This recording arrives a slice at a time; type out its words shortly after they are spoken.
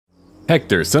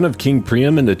Hector, son of King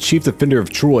Priam and the chief defender of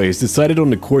Troy, has decided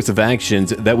on a course of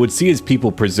actions that would see his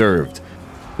people preserved.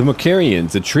 The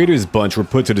Macarians, a traitor's bunch, were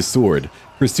put to the sword,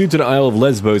 pursued to the Isle of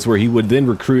Lesbos where he would then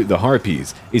recruit the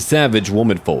Harpies, a savage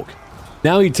womanfolk.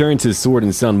 Now he turns his sword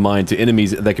and sound mind to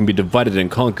enemies that can be divided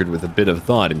and conquered with a bit of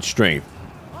thought and strength.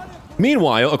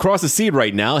 Meanwhile, across the sea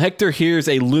right now, Hector hears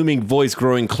a looming voice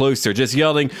growing closer, just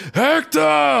yelling,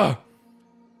 "Hector!"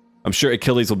 I'm sure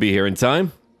Achilles will be here in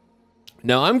time.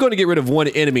 Now, I'm going to get rid of one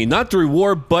enemy, not through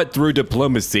war, but through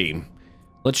diplomacy.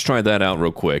 Let's try that out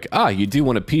real quick. Ah, you do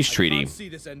want a peace treaty.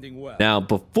 Well. Now,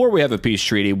 before we have a peace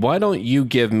treaty, why don't you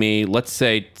give me, let's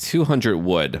say, 200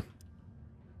 wood.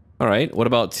 All right, what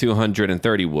about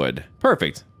 230 wood?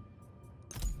 Perfect.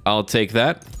 I'll take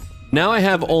that. Now I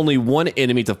have only one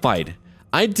enemy to fight.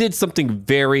 I did something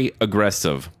very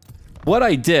aggressive. What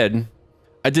I did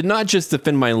not just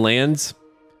defend my lands,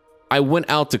 I went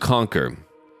out to conquer.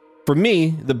 For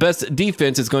me, the best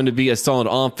defense is going to be a solid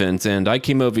offense, and I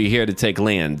came over here to take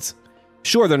lands.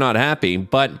 Sure, they're not happy,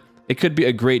 but it could be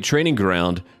a great training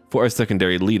ground for a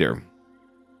secondary leader.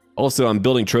 Also, I'm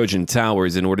building Trojan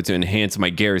towers in order to enhance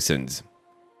my garrisons.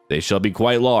 They shall be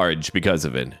quite large because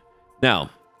of it.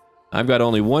 Now, I've got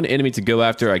only one enemy to go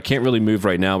after. I can't really move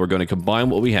right now. We're going to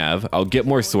combine what we have. I'll get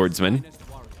more swordsmen.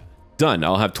 Done.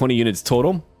 I'll have 20 units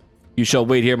total. You shall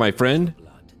wait here, my friend.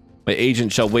 My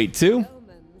agent shall wait too.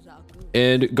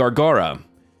 And Gargara,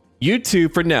 you two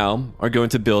for now are going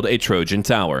to build a Trojan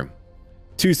tower.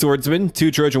 2 swordsmen,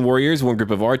 2 Trojan warriors, 1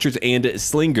 group of archers, and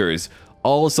slingers.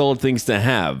 All solid things to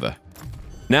have.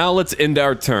 Now let's end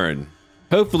our turn.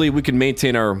 Hopefully we can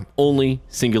maintain our only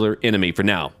singular enemy for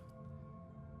now.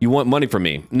 You want money from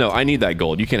me? No, I need that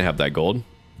gold. You can't have that gold.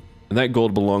 And that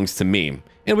gold belongs to me.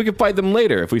 And we can fight them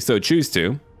later if we so choose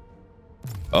to.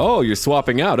 Oh, you're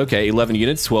swapping out. Okay, 11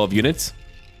 units, 12 units.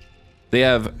 They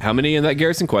have how many in that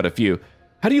garrison? Quite a few.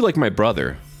 How do you like my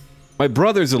brother? My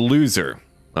brother's a loser.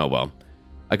 Oh, well.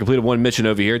 I completed 1 mission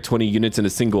over here. 20 units in a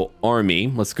single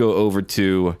army. Let's go over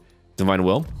to Divine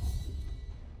Will.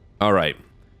 All right.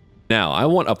 Now, I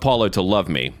want Apollo to love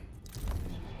me.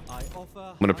 I'm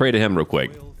going to pray to him real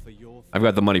quick. I've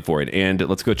got the money for it. And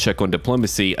let's go check on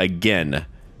diplomacy again.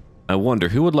 I wonder,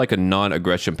 who would like a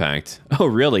non-aggression pact? Oh,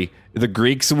 really? The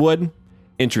Greeks would?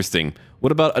 Interesting.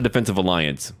 What about a defensive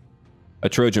alliance? A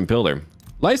Trojan pillar.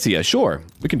 Lycia, sure.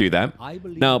 We can do that.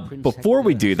 Now, before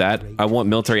we do that, I want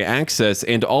military access,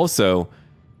 and also,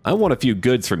 I want a few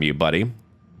goods from you, buddy.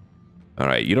 All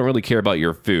right, you don't really care about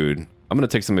your food. I'm going to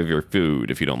take some of your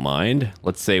food, if you don't mind.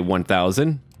 Let's say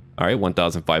 1,000. All right,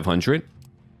 1,500.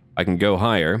 I can go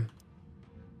higher.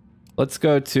 Let's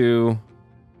go to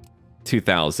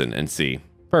 2,000 and see.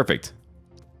 Perfect.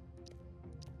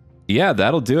 Yeah,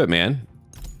 that'll do it, man.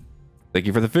 Thank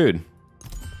you for the food.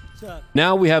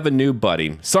 Now we have a new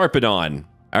buddy, Sarpedon,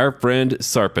 our friend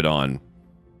Sarpedon.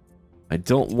 I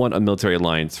don't want a military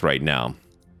alliance right now.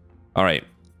 All right,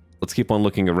 let's keep on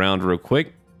looking around real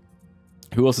quick.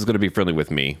 Who else is going to be friendly with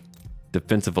me?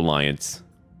 Defensive alliance.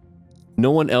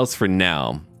 No one else for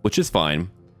now, which is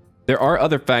fine. There are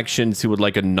other factions who would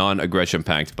like a non-aggression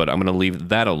pact, but I'm going to leave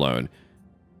that alone.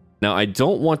 Now, I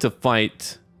don't want to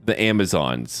fight the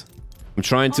Amazons. I'm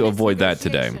trying to avoid that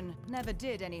today.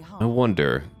 I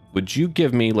wonder, would you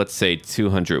give me, let's say,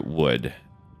 200 wood?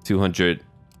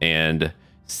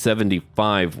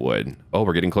 275 wood. Oh,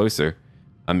 we're getting closer.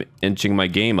 I'm inching my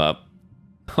game up.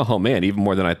 Oh, man, even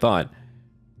more than I thought.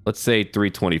 Let's say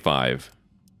 325.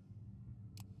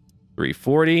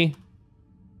 340.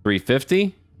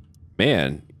 350.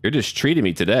 Man, you're just treating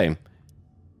me today.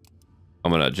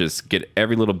 I'm going to just get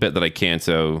every little bit that I can,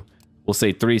 so we'll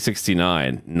say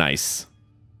 369. Nice.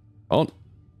 Oh,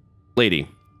 lady.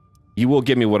 You will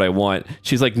give me what I want.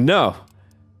 She's like, no.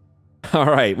 All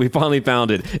right, we finally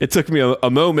found it. It took me a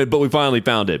moment, but we finally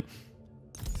found it.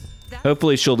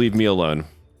 Hopefully she'll leave me alone.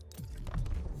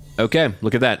 Okay,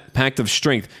 look at that. Pact of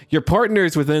Strength. Your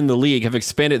partners within the League have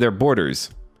expanded their borders.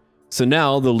 So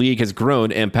now the League has grown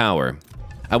in power.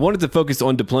 I wanted to focus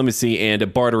on diplomacy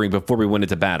and bartering before we went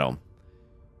into battle.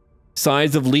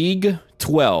 Size of League,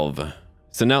 12.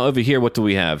 So now over here, what do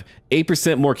we have?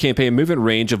 8% more campaign movement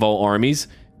range of all armies.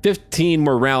 15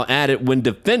 morale added when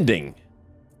defending.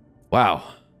 Wow.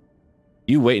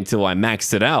 You wait until I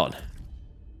maxed it out.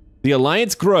 The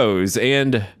alliance grows,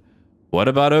 and what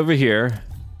about over here?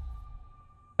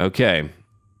 Okay.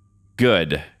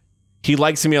 Good. He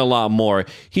likes me a lot more.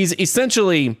 He's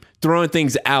essentially throwing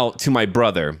things out to my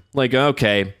brother. Like,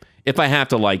 okay, if I have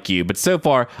to like you. But so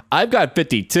far, I've got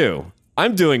 52.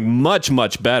 I'm doing much,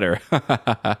 much better.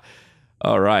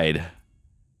 All right.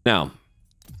 Now,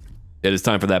 it is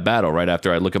time for that battle right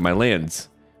after I look at my lands.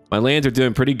 My lands are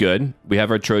doing pretty good. We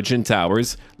have our Trojan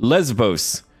towers.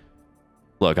 Lesbos.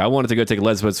 Look, I wanted to go take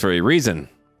Lesbos for a reason.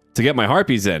 To get my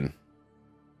harpies in.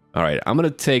 All right, I'm going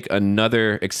to take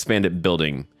another expanded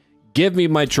building. Give me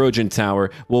my Trojan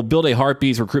tower. We'll build a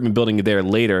harpies recruitment building there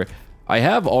later. I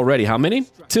have already, how many?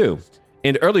 2.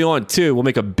 And early on, 2 will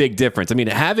make a big difference. I mean,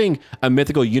 having a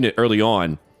mythical unit early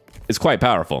on is quite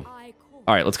powerful.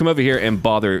 All right, let's come over here and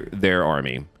bother their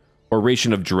army.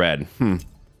 Oration of Dread.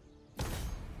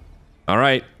 All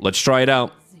right, let's try it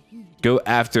out. Go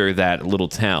after that little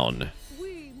town.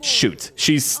 Shoot,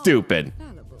 she's stupid.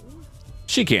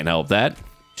 She can't help that.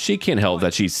 She can't help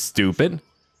that she's stupid. All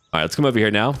right, let's come over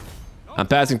here now. I'm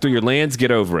passing through your lands.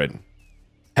 Get over it.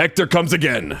 Hector comes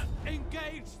again.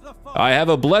 I have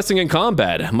a blessing in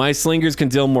combat. My slingers can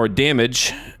deal more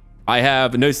damage. I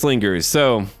have no slingers,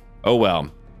 so, oh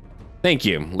well. Thank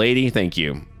you, lady, thank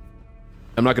you.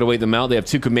 I'm not gonna wait them out. They have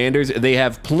 2 commanders. They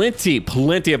have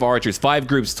plenty of archers. 5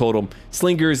 groups total.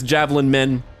 Slingers, javelin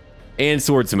men, and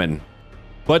swordsmen.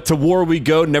 But to war we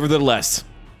go, nevertheless.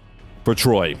 For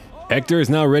Troy. Hector is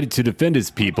now ready to defend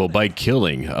his people by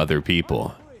killing other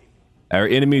people. Our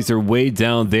enemies are way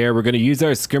down there. We're going to use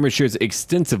our skirmishers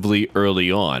extensively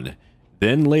early on.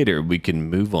 Then later we can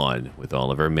move on with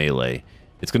all of our melee.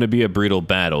 It's going to be a brutal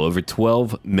battle, over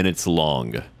 12 minutes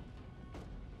long.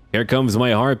 Here comes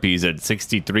my harpies at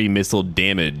 63 missile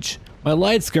damage. My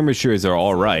light skirmishers are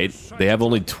alright. They have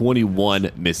only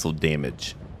 21 missile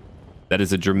damage. That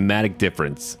is a dramatic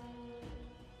difference.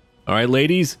 Alright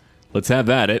ladies, let's have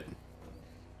at it.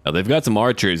 Now they've got some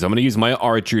archers. I'm going to use my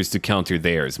archers to counter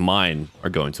theirs. Mine are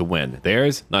going to win.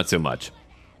 Theirs, not so much.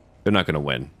 They're not going to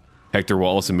win. Hector will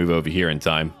also move over here in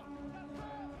time.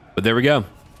 But there we go.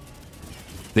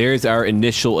 There's our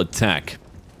initial attack.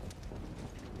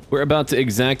 We're about to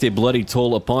exact a bloody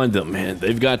toll upon them, and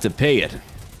they've got to pay it.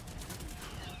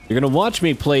 You're going to watch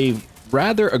me play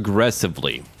rather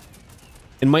aggressively.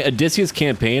 In my Odysseus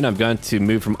campaign, I've got to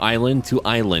move from island to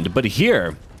island. But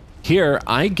here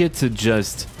I get to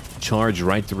just charge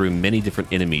right through many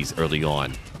different enemies early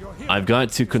on. I've got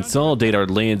to consolidate our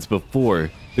lands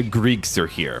before the Greeks are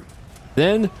here.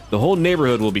 Then the whole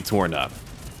neighborhood will be torn up.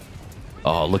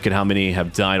 Oh, look at how many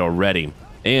have died already.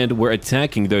 And we're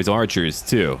attacking those archers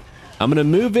too. I'm gonna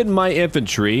move in my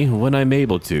infantry when I'm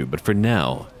able to, but for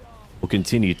now, we'll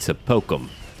continue to poke them.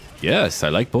 Yes, I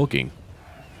like poking.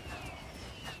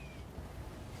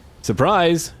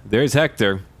 Surprise! There's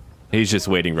Hector. He's just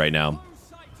waiting right now.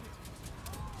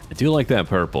 I do like that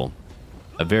purple.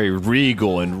 A very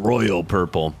regal and royal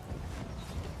purple.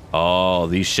 Oh,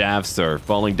 these shafts are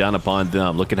falling down upon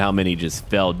them. Look at how many just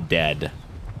fell dead.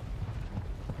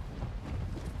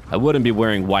 I wouldn't be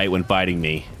wearing white when fighting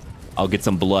me. I'll get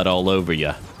some blood all over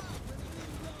you.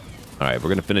 Alright, we're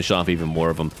going to finish off even more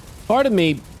of them. Part of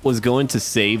me was going to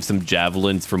save some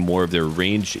javelins for more of their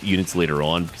ranged units later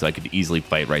on, because I could easily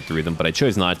fight right through them, but I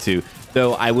chose not to.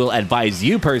 Though I will advise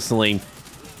you personally,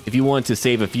 if you want to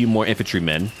save a few more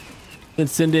infantrymen, then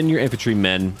send in your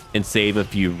infantrymen and save a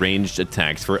few ranged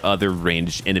attacks for other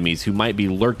ranged enemies who might be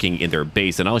lurking in their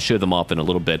base, and I'll show them off in a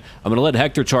little bit. I'm going to let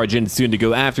Hector charge in soon to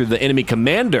go after the enemy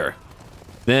commander.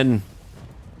 Then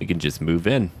we can just move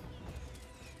in.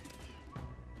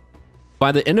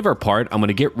 By the end of our part, I'm going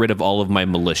to get rid of all of my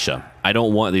militia. I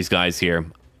don't want these guys here.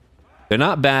 They're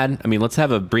not bad. I mean, let's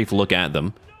have a brief look at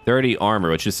them. 30 armor,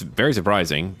 which is very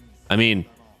surprising. I mean,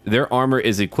 their armor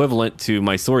is equivalent to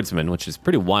my swordsman, which is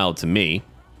pretty wild to me.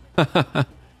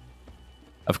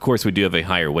 Of course, we do have a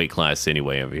higher weight class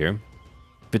anyway over here.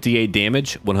 58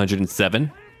 damage,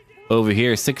 107. Over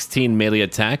here, 16 melee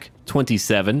attack,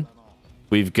 27.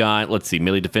 We've got, let's see,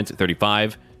 melee defense at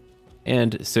 35.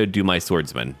 And so do my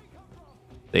swordsmen.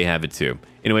 They have it too.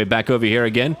 Anyway, back over here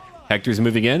again. Hector's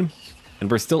moving in. And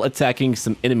we're still attacking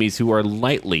some enemies who are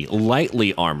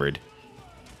lightly armored.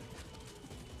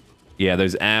 Yeah,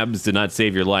 those abs did not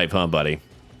save your life, huh, buddy?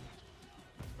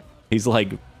 He's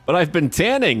like, but I've been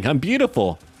tanning. I'm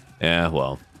beautiful. Yeah,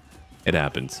 well, it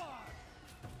happens.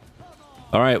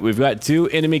 All right, we've got 2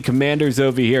 enemy commanders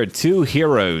over here. 2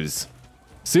 heroes.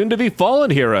 Soon to be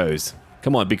fallen heroes.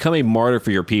 Come on, become a martyr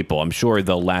for your people. I'm sure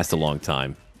they'll last a long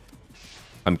time.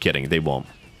 I'm kidding, they won't.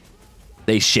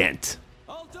 They shan't.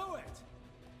 I'll do it.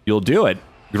 You'll do it?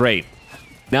 Great.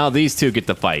 Now these 2 get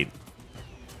to fight.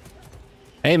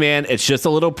 Hey man, it's just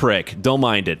a little prick. Don't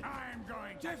mind it.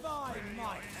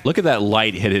 Look at that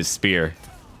light hit his spear.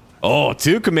 Oh,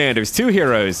 2 commanders, 2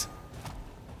 heroes.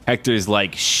 Hector's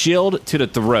like shield to the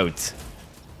throat.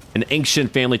 An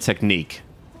ancient family technique.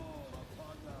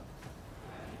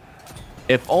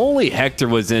 If only Hector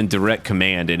was in direct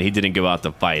command and he didn't go out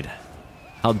to fight.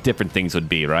 How different things would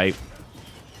be, right?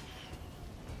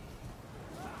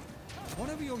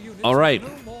 All right,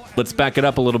 let's back it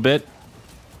up a little bit.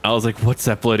 I was like, what's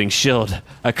that floating shield?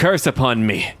 A curse upon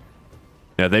me.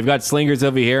 Now, they've got slingers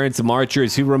over here and some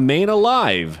archers who remain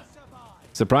alive.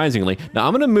 Surprisingly. Now,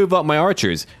 I'm going to move up my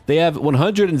archers. They have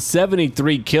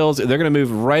 173 kills. They're going to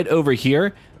move right over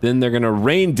here. Then they're going to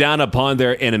rain down upon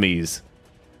their enemies.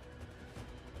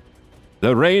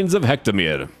 The rains of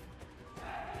Hector.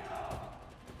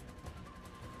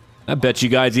 I bet you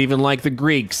guys even like the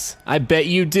Greeks. I bet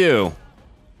you do.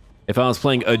 If I was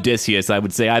playing Odysseus, I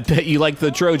would say, I bet you like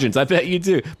the Trojans. I bet you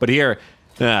do. But here,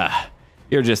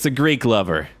 you're just a Greek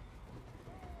lover.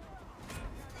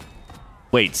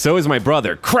 Wait, so is my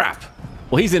brother. Crap.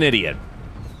 Well, he's an idiot.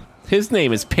 His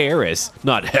name is Paris,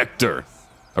 not Hector.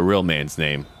 A real man's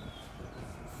name.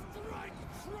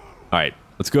 All right,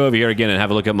 let's go over here again and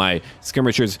have a look at my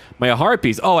skirmishers. My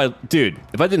harpies. Oh, dude,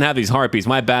 if I didn't have these harpies,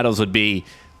 my battles would be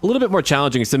a little bit more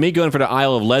challenging. So me going for the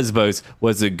Isle of Lesbos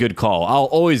was a good call. I'll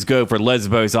always go for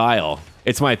Lesbos Isle.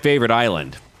 It's my favorite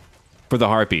island for the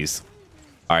harpies.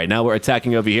 All right, now we're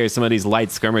attacking over here. Some of these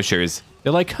light skirmishers.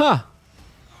 They're like, huh,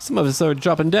 some of us are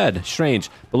dropping dead. Strange.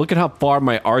 But look at how far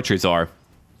my archers are.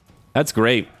 That's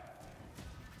great.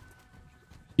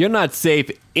 You're not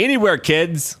safe anywhere,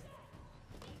 kids.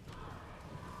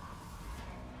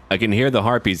 I can hear the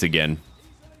harpies again.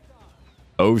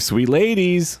 Oh, sweet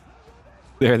ladies.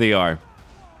 There they are.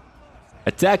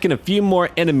 Attacking a few more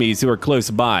enemies who are close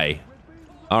by.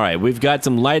 All right, we've got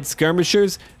some light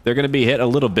skirmishers. They're going to be hit a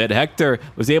little bit. Hector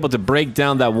was able to break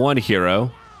down that one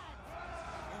hero.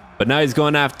 But now he's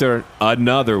going after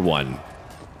another one.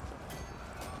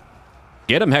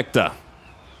 Get him, Hector.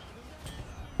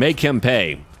 Make him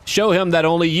pay. Show him that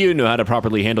only you know how to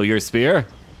properly handle your spear.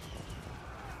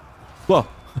 Whoa,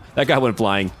 that guy went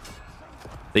flying.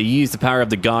 They used the power of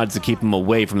the gods to keep him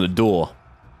away from the duel.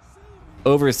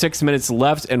 Over 6 minutes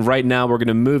left, and right now we're going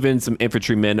to move in some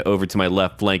infantrymen over to my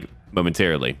left flank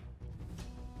momentarily.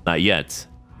 Not yet.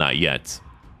 Not yet.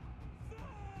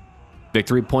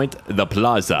 Victory point, the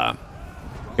plaza.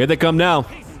 Here they come now.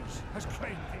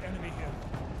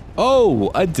 Oh,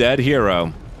 a dead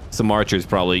hero. Some archers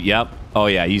probably. Yep. Oh,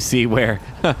 yeah, you see where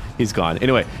he's gone.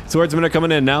 Anyway, swordsmen are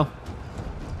coming in now.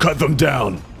 Cut them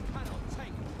down.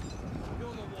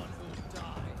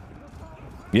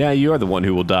 Yeah, you are the one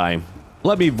who will die.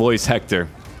 Let me voice Hector.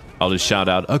 I'll just shout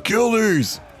out,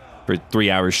 Achilles! For 3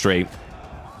 hours straight.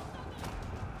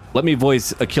 Let me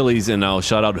voice Achilles and I'll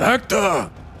shout out,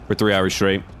 Hector! For 3 hours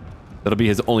straight. That'll be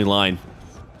his only line.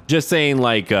 Just saying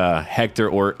like Hector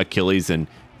or Achilles in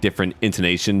different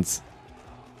intonations.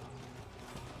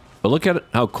 But look at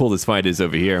how cool this fight is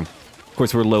over here. Of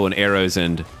course, we're low on arrows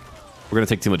and we're going to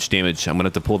take too much damage. I'm going to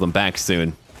have to pull them back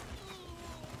soon.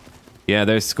 Yeah,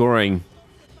 they're scoring.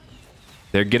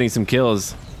 They're getting some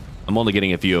kills. I'm only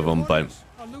getting a few of them, but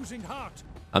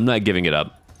I'm not giving it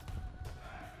up.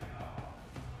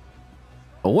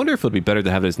 I wonder if it would be better to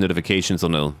have those notifications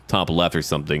on the top left or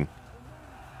something.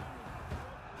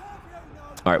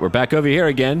 All right, we're back over here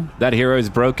again. That hero is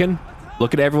broken.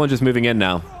 Look at everyone just moving in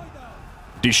now.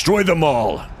 Destroy them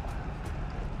all.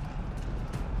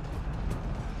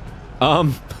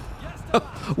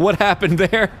 What happened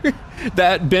there?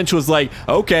 That bench was like,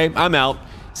 okay, I'm out.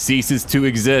 Ceases to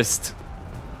exist.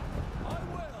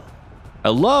 I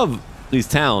love these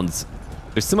towns.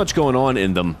 There's so much going on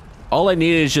in them. All I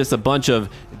need is just a bunch of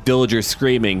villagers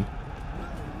screaming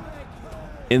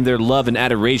in their love and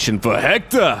adoration for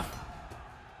Hector.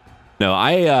 No,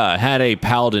 I had a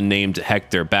paladin named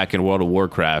Hector back in World of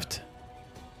Warcraft.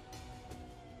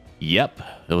 Yep,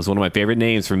 it was one of my favorite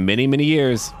names for many, many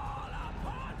years.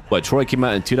 What, Troy came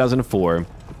out in 2004.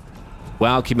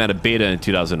 WoW came out of beta in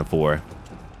 2004.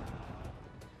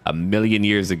 A million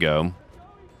years ago.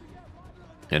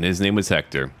 And his name was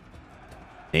Hector.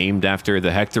 Named after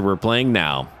the Hector we're playing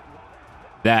now.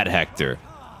 That Hector.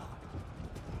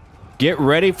 Get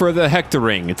ready for the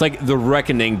Hectoring. It's like the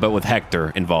Reckoning, but with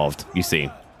Hector involved, you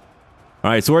see. All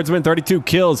right, swordsman, 32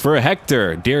 kills for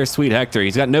Hector. Dear sweet Hector.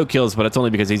 He's got no kills, but it's only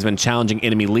because he's been challenging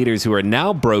enemy leaders who are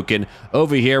now broken.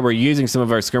 Over here, we're using some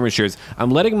of our skirmishers.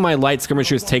 I'm letting my light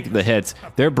skirmishers take the hits.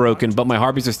 They're broken, but my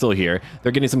harpies are still here.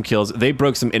 They're getting some kills. They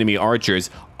broke some enemy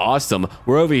archers. Awesome.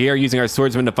 We're over here using our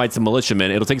swordsmen to fight some militiamen.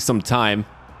 It'll take some time.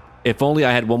 If only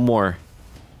I had one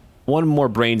more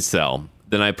brain cell,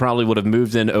 then I probably would have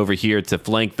moved in over here to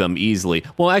flank them easily.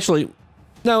 Well, actually,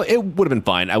 no, it would have been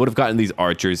fine. I would have gotten these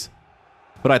archers.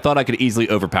 But I thought I could easily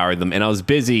overpower them, and I was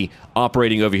busy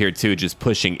operating over here too, just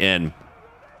pushing in.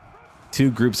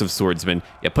 Two groups of swordsmen.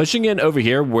 Yeah, pushing in over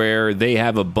here where they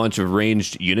have a bunch of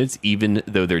ranged units, even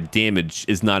though their damage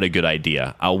is not a good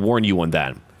idea. I'll warn you on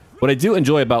that. What I do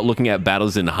enjoy about looking at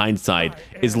battles in hindsight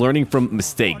is learning from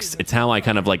mistakes. It's how I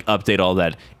kind of like update all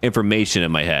that information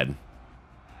in my head.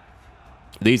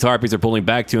 These Harpies are pulling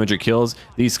back 200 kills.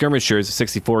 These Skirmishers,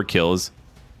 64 kills.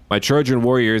 My Trojan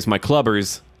Warriors, my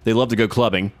Clubbers, they love to go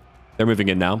clubbing. They're moving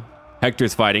in now.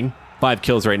 Hector's fighting. 5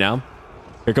 kills right now.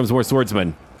 Here comes more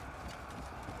Swordsmen.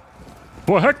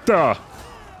 For Hector!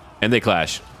 And they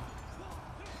clash.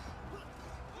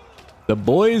 The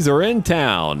boys are in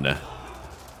town.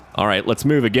 All right, let's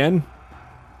move again.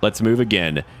 Let's move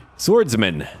again.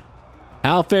 Swordsman,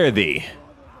 how fare thee?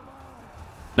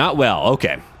 Not well.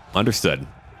 Okay, understood.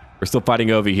 We're still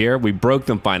fighting over here. We broke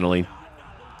them finally.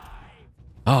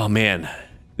 Oh, man.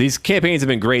 These campaigns have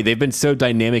been great. They've been so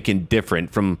dynamic and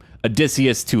different, from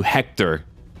Odysseus to Hector.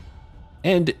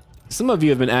 And some of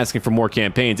you have been asking for more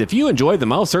campaigns. If you enjoy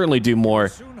them, I'll certainly do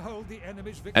more,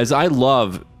 as I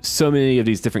love so many of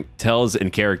these different tells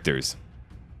and characters.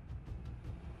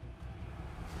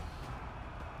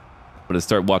 I'm going to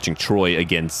start watching Troy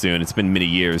again soon. It's been many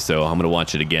years, so I'm going to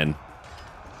watch it again.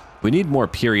 We need more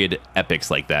period epics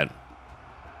like that.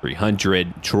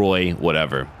 300, Troy,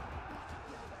 whatever.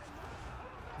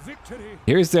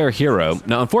 Here's their hero.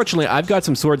 Now, unfortunately, I've got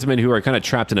some swordsmen who are kind of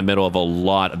trapped in the middle of a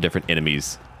lot of different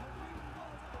enemies.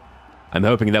 I'm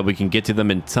hoping that we can get to them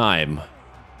in time.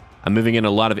 I'm moving in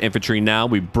a lot of infantry now.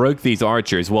 We broke these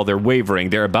archers. Well, they're wavering.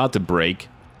 They're about to break.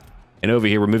 And over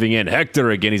here, we're moving in. Hector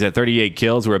again. He's at 38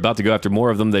 kills. We're about to go after more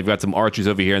of them. They've got some archers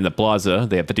over here in the plaza.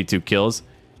 They have 52 kills.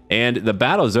 And the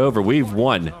battle's over. We've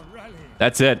won.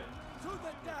 That's it.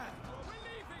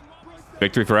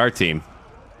 Victory for our team.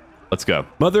 Let's go.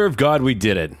 Mother of God, we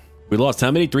did it. We lost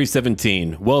how many?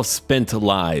 317. Well spent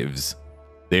lives.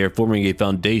 They are forming a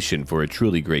foundation for a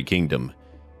truly great kingdom.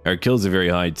 Our kills are very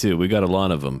high too. We got a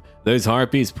lot of them. Those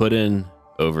Harpies put in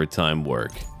overtime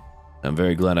work. I'm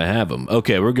very glad I have them.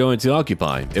 Okay, we're going to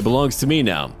occupy. It belongs to me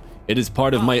now. It is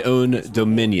part of my own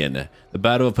dominion. The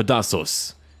Battle of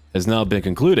Pedassos has now been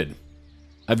concluded.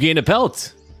 I've gained a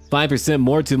pelt. 5%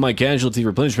 more to my casualty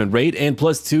replenishment rate and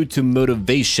 +2 to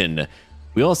motivation.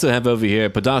 We also have over here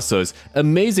Pedassos.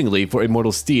 Amazingly, for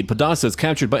immortal steed, Pedassos,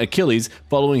 captured by Achilles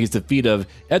following his defeat of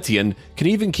Etienne, can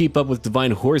even keep up with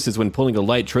divine horses when pulling a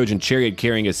light Trojan chariot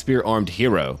carrying a spear-armed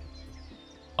hero.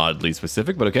 Oddly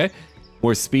specific, but okay.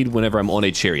 More speed whenever I'm on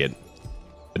a chariot.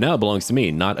 But now it belongs to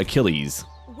me, not Achilles.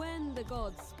 When the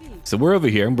gods speak. So we're over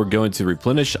here. We're going to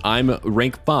replenish. I'm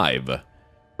rank 5.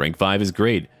 Rank 5 is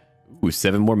great. Ooh,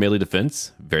 7 more melee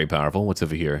defense. Very powerful. What's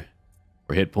over here?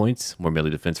 More hit points. More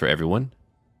melee defense for everyone.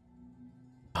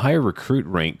 Higher recruit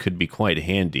rank could be quite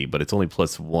handy, but it's only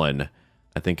 +1.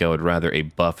 I think I would rather a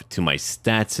buff to my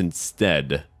stats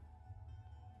instead.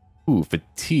 Ooh,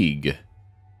 fatigue.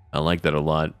 I like that a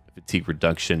lot. Fatigue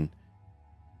reduction.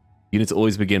 Units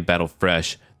always begin battle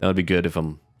fresh. That would be good if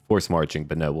I'm force marching,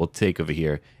 but no, we'll take over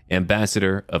here.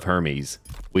 Ambassador of Hermes.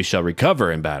 We shall recover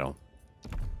in battle.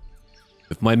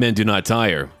 If my men do not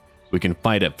tire, we can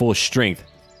fight at full strength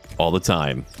all the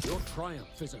time.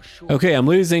 Okay, I'm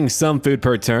losing some food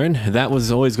per turn. That was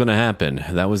always going to happen.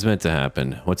 That was meant to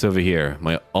happen. What's over here?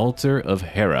 My altar of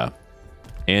Hera.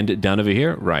 And down over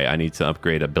here, right, I need to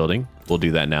upgrade a building. We'll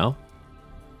do that now.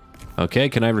 Okay,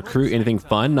 can I recruit anything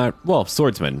fun? Not, well,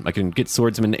 swordsmen. I can get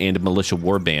swordsmen and militia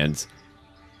war bands.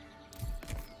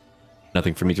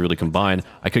 Nothing for me to really combine.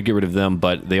 I could get rid of them,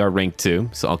 but they are rank 2,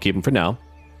 so I'll keep them for now.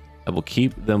 I will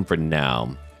keep them for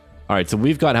now. All right, so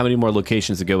we've got how many more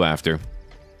locations to go after?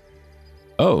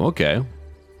 Oh, okay.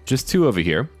 Just 2 over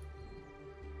here.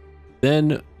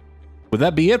 Then, would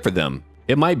that be it for them?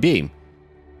 It might be.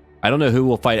 I don't know who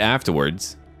will fight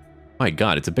afterwards. My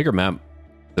God, it's a bigger map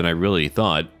than I really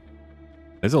thought.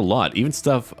 There's a lot, even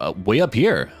stuff way up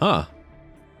here, huh?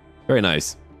 Very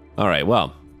nice. All right,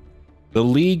 well, the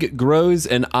league grows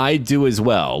and I do as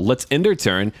well. Let's end our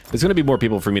turn. There's gonna be more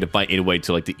people for me to fight anyway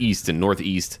to like the east and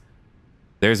northeast.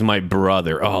 There's my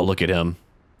brother. Oh, look at him.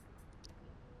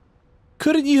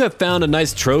 Couldn't you have found a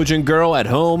nice Trojan girl at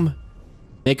home?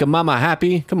 Make a mama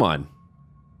happy? Come on.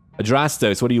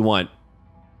 Adrastos, what do you want?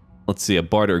 Let's see, a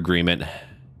barter agreement.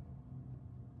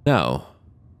 No.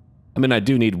 I mean, I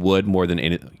do need wood more than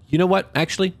anything. You know what?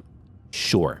 Actually,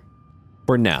 sure.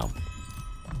 For now.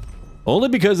 Only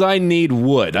because I need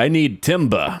wood. I need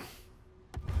timber.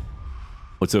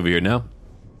 What's over here now?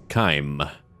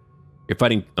 Kime. You're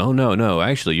fighting... Oh, no, no.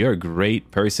 Actually, you're a great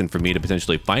person for me to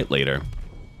potentially fight later.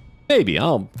 Maybe.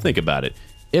 I'll think about it.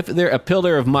 If they're a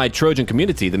pillar of my Trojan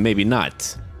community, then maybe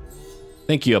not.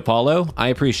 Thank you, Apollo. I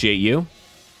appreciate you.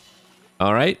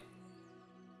 All right.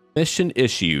 Mission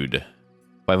issued.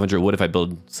 500 wood if I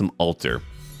build some altar.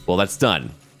 Well, that's done.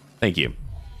 Thank you.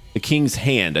 The King's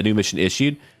Hand, a new mission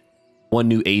issued. 1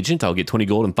 new agent. I'll get 20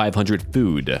 gold and 500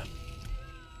 food.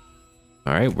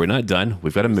 All right, we're not done.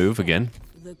 We've got to move again.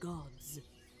 The gods.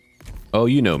 Oh,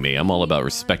 you know me. I'm all about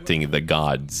respecting the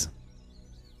gods.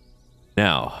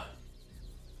 Now,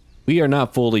 we are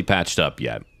not fully patched up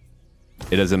yet.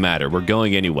 It doesn't matter. We're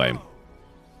going anyway.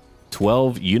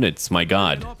 12 units, my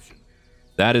god.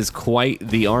 That is quite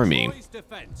the army.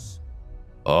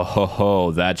 Oh, ho,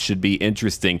 ho, that should be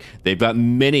interesting. They've got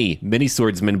many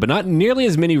swordsmen, but not nearly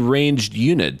as many ranged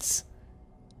units.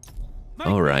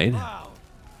 All right.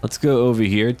 Let's go over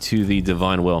here to the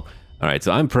Divine Will. All right,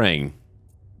 so I'm praying.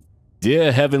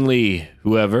 Dear Heavenly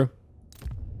whoever,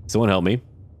 someone help me.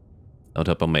 I'll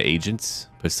help on my agents.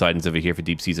 Poseidon's over here for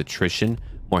deep seas attrition,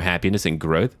 more happiness and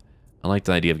growth. I like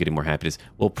the idea of getting more happiness.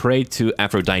 We'll pray to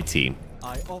Aphrodite.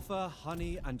 I offer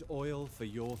honey and oil for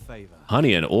your favor.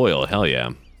 Honey and oil, hell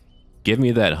yeah. Give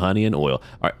me that honey and oil.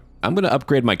 All right, I'm going to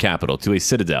upgrade my capital to a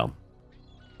citadel.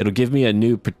 It'll give me a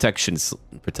new protection.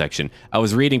 I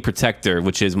was reading Protector,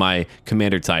 which is my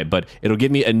commander type, but it'll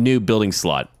give me a new building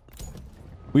slot.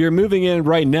 We are moving in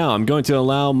right now. I'm going to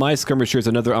allow my skirmishers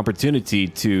another opportunity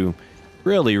to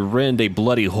really rend a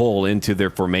bloody hole into their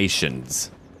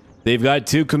formations. They've got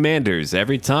 2 commanders.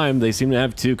 Every time they seem to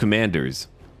have 2 commanders.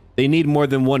 They need more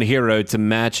than 1 hero to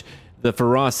match the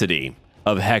ferocity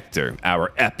of Hector,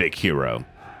 our epic hero.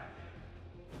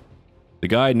 The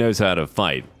guy knows how to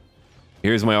fight.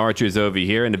 Here's my archers over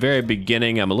here. In the very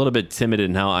beginning, I'm a little bit timid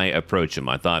in how I approach them.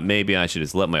 I thought maybe I should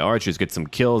just let my archers get some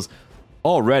kills.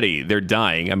 Already, they're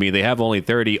dying. I mean, they have only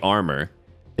 30 armor.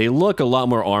 They look a lot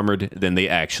more armored than they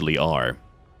actually are.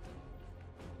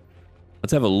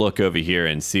 Let's have a look over here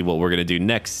and see what we're going to do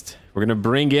next. We're going to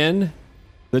bring in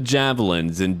the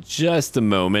javelins in just a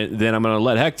moment. Then I'm going to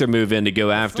let Hector move in to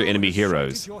go after enemy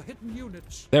heroes.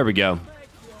 There we go.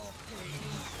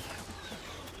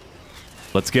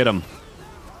 Let's get him.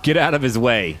 Get out of his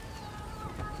way.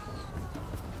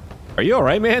 Are you all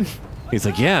right, man? He's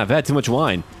like, yeah, I've had too much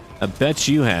wine. I bet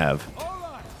you have.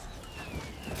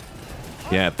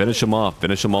 Yeah, finish them off.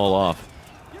 Finish them all off.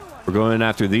 We're going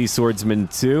after these swordsmen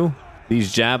too.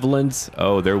 These javelins.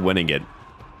 Oh, they're winning it.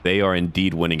 They are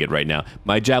indeed winning it right now.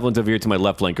 My javelins over here to my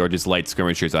left flank are just light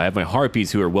skirmishers. I have my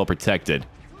harpies who are well protected.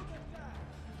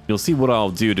 You'll see what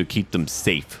I'll do to keep them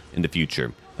safe in the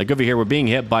future. Like over here, we're being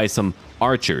hit by some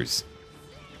archers.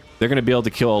 They're going to be able to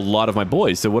kill a lot of my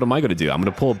boys. So what am I going to do? I'm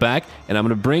going to pull back and I'm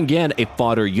going to bring in a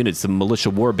fodder unit, some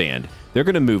militia warband. They're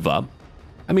going to move up.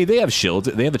 I mean, they have shields.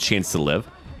 They have a chance to live.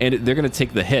 And they're going to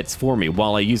take the hits for me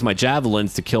while I use my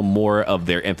javelins to kill more of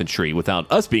their infantry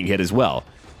without us being hit as well.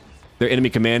 Their enemy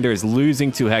commander is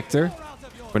losing to Hector.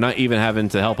 We're not even having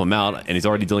to help him out, and he's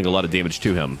already dealing a lot of damage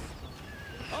to him.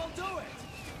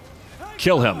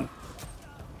 Kill him.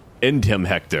 End him,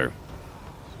 Hector.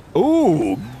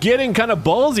 Ooh, getting kind of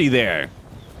ballsy there.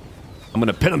 I'm going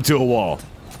to pin him to a wall.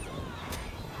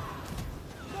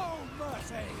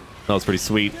 That was pretty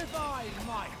sweet.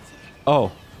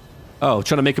 Oh. Oh,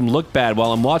 trying to make him look bad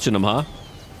while I'm watching him, huh?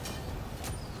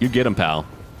 You get him, pal.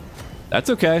 That's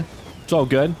okay. It's all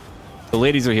good. The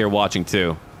ladies are here watching,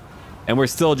 too. And we're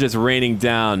still just raining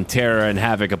down terror and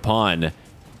havoc upon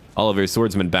all of your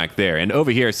swordsmen back there. And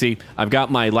over here, see, I've got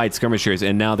my light skirmishers,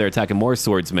 and now they're attacking more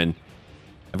swordsmen.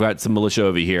 I've got some militia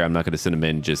over here. I'm not going to send them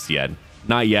in just yet.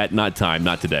 Not yet, not time,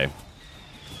 not today.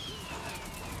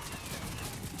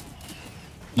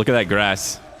 Look at that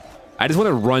grass. I just want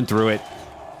to run through it.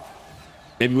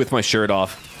 Maybe with my shirt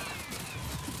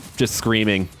off. Just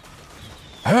screaming.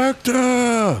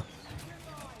 Hector!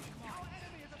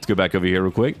 Let's go back over here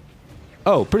real quick.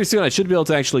 Oh, pretty soon I should be able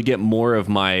to actually get more of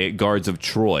my guards of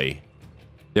Troy.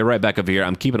 They're right back over here.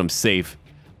 I'm keeping them safe.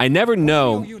 I never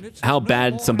know how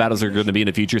bad some battles are going to be in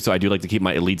the future, so I do like to keep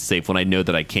my elites safe when I know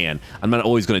that I can. I'm not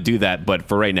always going to do that, but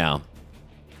for right now,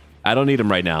 I don't need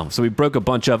them right now. So we broke a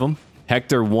bunch of them.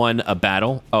 Hector won a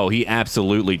battle. Oh, he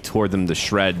absolutely tore them to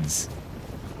shreds.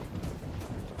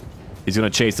 He's going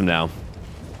to chase them now.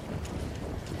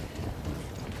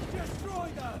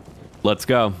 Let's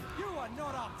go.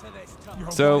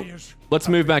 So, let's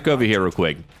move back over here real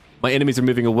quick. My enemies are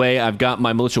moving away. I've got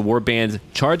my militia warband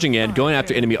charging in, going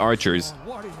after enemy archers.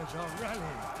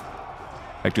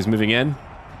 Hector's moving in.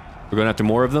 We're going after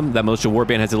more of them. That militia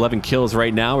warband has 11 kills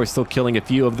right now. We're still killing a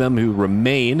few of them who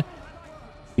remain.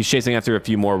 He's chasing after a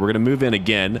few more. We're going to move in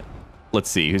again. Let's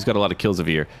see. Who's got a lot of kills over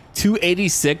here?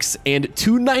 286 and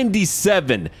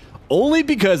 297. Only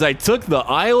because I took the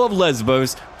Isle of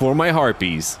Lesbos for my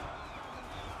harpies.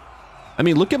 I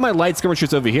mean, look at my light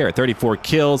skirmishers over here. 34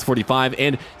 kills, 45,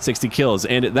 and 60 kills.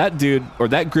 And that dude, or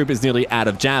that group is nearly out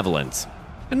of javelins.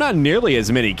 And not nearly as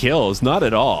many kills. Not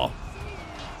at all.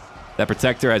 That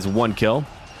protector has 1 kill.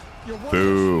 Your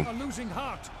Boo. warriors are losing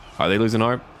heart. Are they losing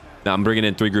heart? Now I'm bringing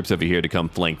in 3 groups over here to come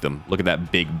flank them. Look at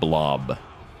that big blob.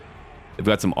 They've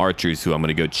got some archers who I'm going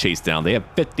to go chase down. They have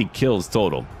 50 kills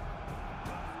total.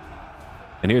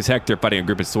 And here's Hector fighting a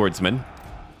group of swordsmen.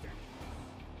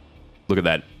 Look at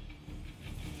that.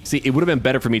 See, it would have been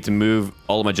better for me to move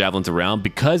all of my javelins around.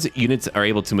 Because units are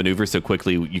able to maneuver so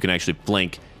quickly, you can actually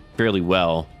flank fairly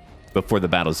well before the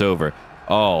battle's over.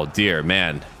 Oh, dear,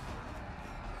 man.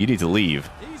 You need to leave.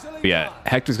 But yeah,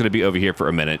 Hector's going to be over here for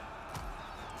a minute.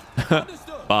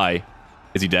 Bye.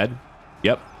 Is he dead?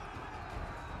 Yep.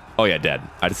 Oh, yeah, dead.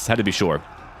 I just had to be sure.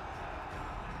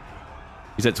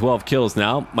 He's at 12 kills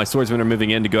now. My swordsmen are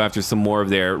moving in to go after some more of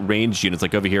their ranged units.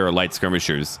 Like over here are light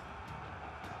skirmishers.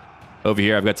 Over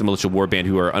here, I've got some militia warband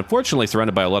who are unfortunately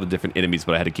surrounded by a lot of different enemies,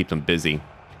 but I had to keep them busy.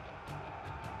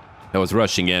 I was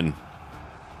rushing in.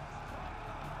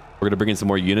 We're going to bring in some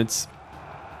more units.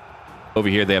 Over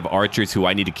here, they have archers who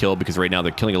I need to kill because right now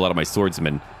they're killing a lot of my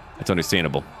swordsmen. That's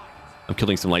understandable. I'm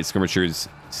killing some light skirmishers.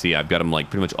 See, I've got them like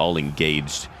pretty much all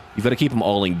engaged. You've got to keep them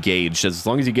all engaged. As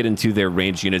long as you get into their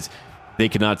ranged units, they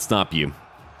cannot stop you.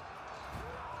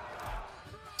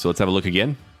 So let's have a look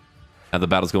again. Now the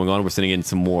battle's going on. We're sending in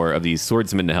some more of these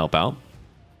swordsmen to help out.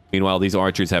 Meanwhile, these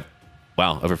archers have,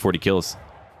 wow, over 40 kills.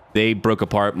 They broke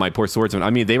apart my poor swordsmen. I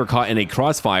mean, they were caught in a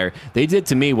crossfire. They did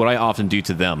to me what I often do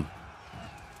to them.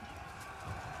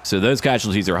 So those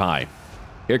casualties are high.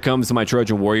 Here comes my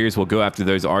Trojan warriors. We'll go after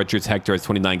those archers. Hector has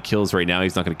 29 kills right now.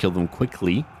 He's not going to kill them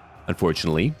quickly,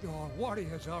 unfortunately. Your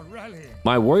warriors are rallying.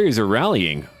 My warriors are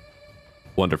rallying.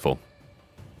 Wonderful.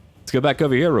 Let's go back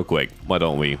over here real quick. Why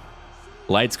don't we?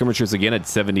 Light skirmishers again at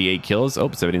 78 kills. Oh,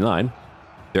 79.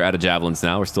 They're out of javelins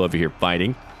now. We're still over here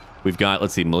fighting. We've got,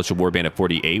 let's see, militia warband at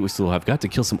 48. We still have got to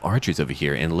kill some archers over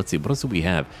here. And let's see, what else do we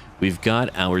have? We've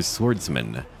got our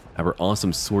swordsmen. Our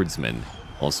awesome swordsmen.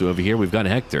 Also over here, we've got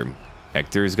Hector.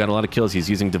 Hector's got a lot of kills. He's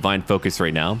using Divine Focus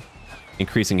right now,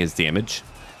 increasing his damage.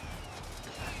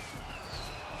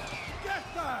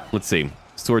 Let's see.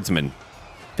 Swordsman,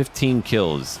 15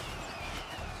 kills.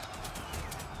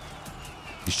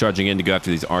 He's charging in to go after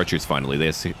these archers finally.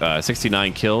 They have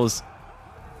 69 kills.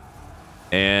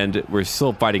 And we're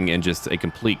still fighting in just a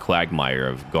complete quagmire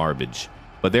of garbage.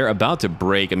 But they're about to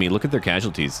break. I mean, look at their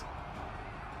casualties.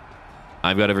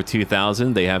 I've got over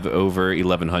 2,000. They have over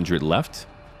 1,100 left.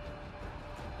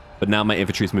 But now my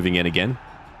infantry's moving in again.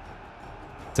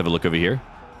 Let's have a look over here.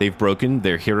 They've broken.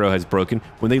 Their hero has broken.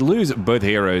 When they lose both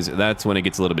heroes, that's when it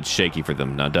gets a little bit shaky for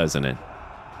them now, doesn't it?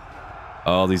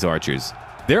 All these archers.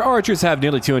 Their archers have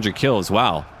nearly 200 kills.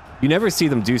 Wow. You never see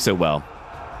them do so well.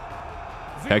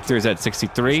 Hector's at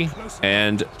 63,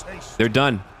 and they're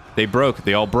done. They broke.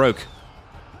 They all broke.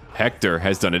 Hector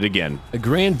has done it again. A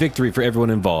grand victory for everyone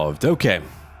involved. Okay.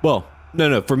 Well,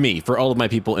 no, for me. For all of my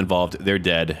people involved, they're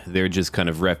dead. They're just kind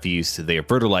of refuse. They are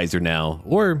fertilizer now.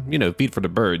 Or, you know, feed for the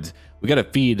birds. We gotta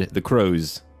feed the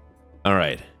crows. All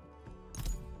right.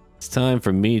 It's time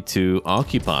for me to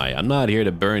occupy. I'm not here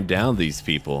to burn down these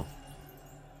people.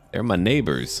 They're my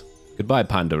neighbors. Goodbye,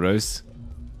 Pandaros.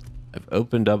 I've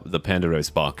opened up the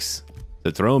Pandaros box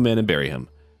to throw him in and bury him.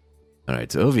 All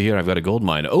right, so over here I've got a gold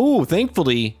mine. Oh,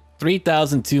 thankfully,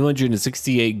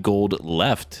 3,268 gold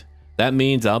left. That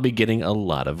means I'll be getting a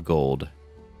lot of gold.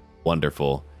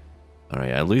 Wonderful. All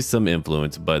right, I lose some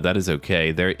influence, but that is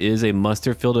okay. There is a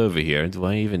muster field over here. Do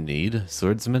I even need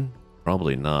swordsmen?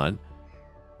 Probably not.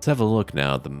 Let's have a look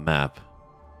now at the map.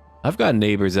 I've got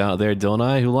neighbors out there, don't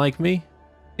I, who like me?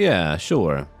 Yeah,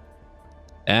 sure.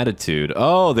 Attitude.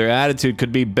 Oh, their attitude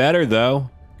could be better, though.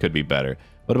 Could be better.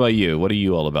 What about you? What are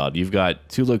you all about? You've got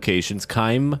 2 locations.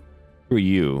 Kaim, who are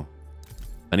you?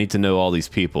 I need to know all these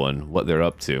people and what they're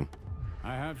up to.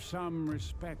 I have some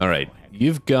respect. All right,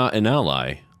 you've got an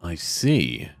ally. I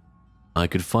see. I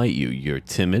could fight you. You're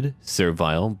timid,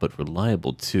 servile, but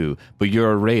reliable too. But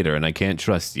you're a raider, and I can't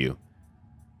trust you.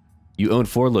 You own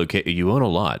 4 locations. You own a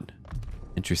lot.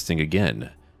 Interesting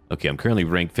again. Okay, I'm currently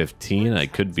rank 15. I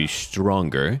could be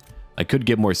stronger. I could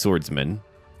get more swordsmen.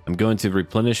 I'm going to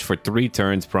replenish for 3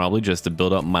 turns probably just to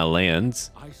build up my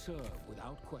lands. I serve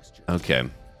without question. Okay.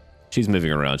 She's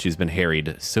moving around. She's been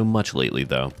harried so much lately,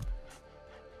 though.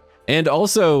 And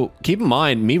also, keep in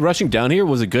mind, me rushing down here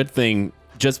was a good thing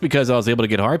just because I was able to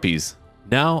get harpies.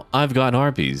 Now, I've got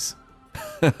harpies.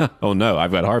 Oh no,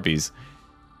 I've got harpies.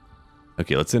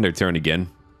 Okay, let's end our turn again.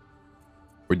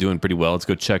 We're doing pretty well. Let's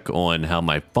go check on how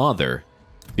my father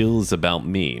feels about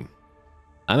me.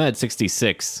 I'm at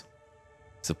 66.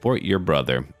 Support your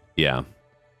brother. Yeah.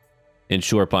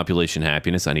 Ensure population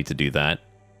happiness. I need to do that.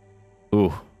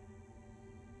 Ooh.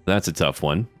 That's a tough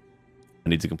one. I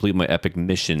need to complete my epic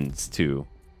missions too.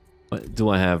 What do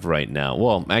I have right now?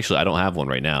 Well, actually, I don't have one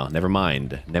right now. Never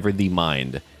mind. Never the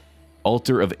mind.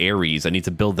 Altar of Ares. I need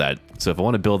to build that. So if I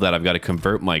want to build that, I've got to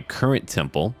convert my current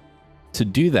temple. To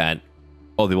do that...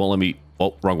 Oh, they won't let me...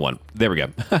 Oh, wrong one. There we go.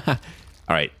 All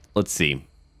right, let's see.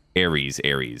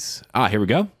 Ares. Ah, here we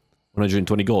go.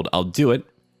 120 gold. I'll do it.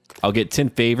 I'll get 10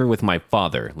 favor with my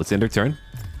father. Let's end our turn.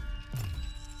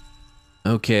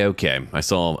 Okay. I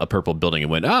saw a purple building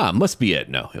and went, must be it.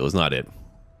 No, it was not it.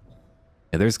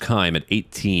 And there's Kime at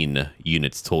 18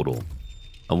 units total.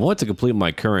 I want to complete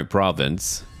my current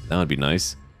province. That would be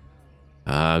nice.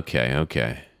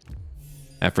 Okay.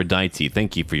 Aphrodite,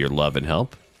 thank you for your love and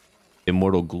help.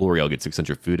 Immortal Glory, I'll get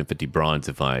 600 food and 50 bronze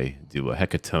if I do a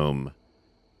Hecatomb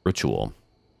ritual.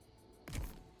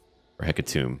 Or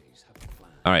Hecatomb.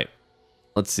 Alright,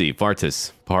 let's see.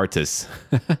 Partis.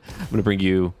 I'm going to bring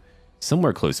you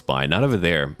somewhere close by. Not over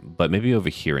there, but maybe over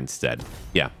here instead.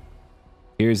 Yeah.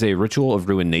 Here's a Ritual of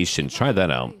Ruination. Try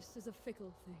that out.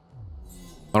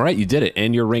 Alright, you did it.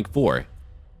 And you're rank 4.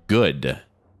 Good.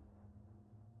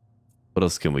 What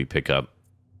else can we pick up?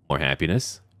 More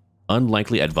happiness.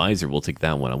 Unlikely Advisor. We'll take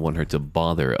that one. I want her to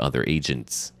bother other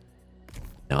agents.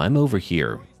 Now, I'm over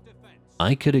here.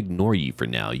 I could ignore you for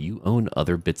now. You own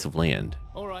other bits of land.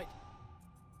 Alright.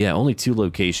 Yeah, only 2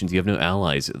 locations. You have no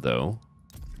allies, though.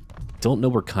 Don't know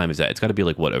where Kime is at. It's got to be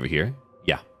like, what, over here?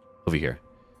 Yeah, over here.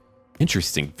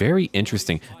 Interesting. Very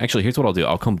interesting. Actually, here's what I'll do.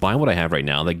 I'll combine what I have right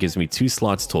now. That gives me 2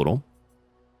 slots total.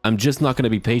 I'm just not going to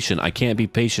be patient. I can't be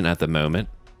patient at the moment.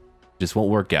 Just won't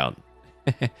work out.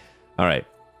 All right.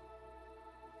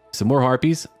 Some more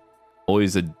harpies.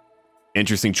 Always an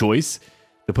interesting choice,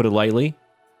 to put it lightly.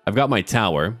 I've got my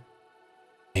tower.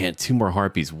 And 2 more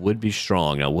harpies would be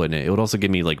strong now, wouldn't it? It would also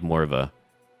give me like more of a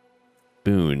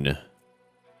boon to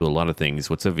a lot of things.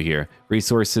 What's over here?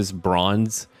 Resources,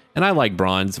 bronze. And I like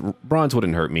bronze. Bronze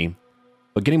wouldn't hurt me.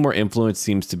 But getting more influence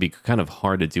seems to be kind of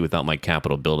hard to do without my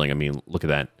capital building. I mean, look at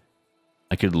that.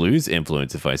 I could lose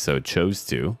influence if I so chose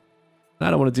to. I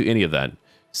don't want to do any of that.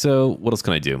 So what else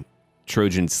can I do?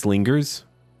 Trojan slingers.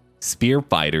 Spear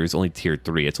fighters, only tier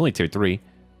 3. It's only tier 3.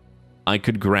 I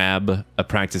could grab a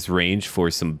practice range for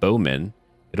some bowmen.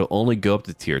 It'll only go up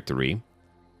to tier 3.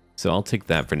 So I'll take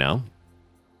that for now.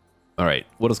 All right,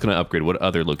 what else can I upgrade? What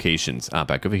other locations?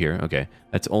 Back over here. Okay,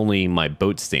 that's only my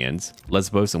boat stands.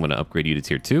 Lesbos, I'm going to upgrade you to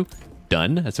tier 2.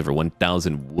 Done. That's over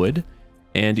 1,000 wood.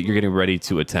 And you're getting ready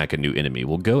to attack a new enemy.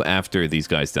 We'll go after these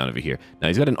guys down over here. Now,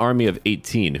 he's got an army of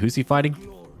 18. Who's he fighting?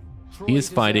 He is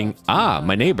fighting...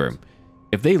 my neighbor.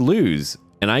 If they lose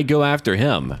and I go after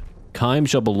him, Kime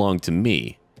shall belong to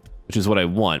me, which is what I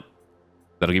want.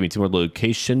 That'll give me 2 more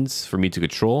locations for me to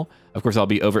control. Of course, I'll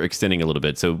be overextending a little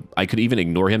bit, so I could even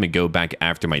ignore him and go back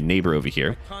after my neighbor over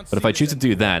here. But if I choose to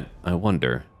do that, I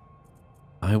wonder,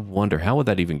 how would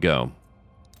that even go?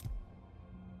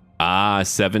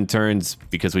 7 turns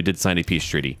because we did sign a peace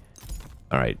treaty.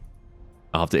 All right,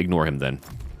 I'll have to ignore him then.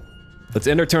 Let's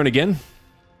end our turn again.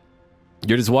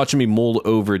 You're just watching me mull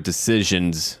over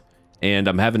decisions, and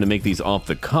I'm having to make these off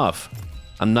the cuff.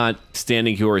 I'm not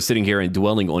standing here or sitting here and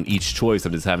dwelling on each choice.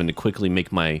 I'm just having to quickly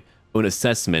make my own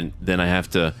assessment, then I have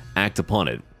to act upon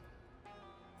it.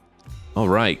 All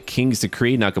right, King's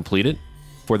Decree now completed.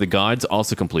 For the Gods,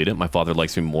 also completed. My father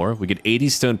likes me more. We get 80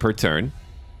 stone per turn.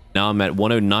 Now I'm at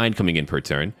 109 coming in per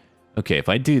turn. Okay, if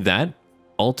I do that,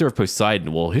 Altar of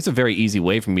Poseidon. Well, here's a very easy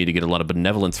way for me to get a lot of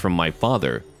benevolence from my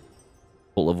father.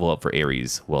 Full level up for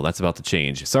Ares. Well, that's about to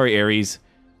change. Sorry, Ares.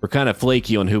 We're kind of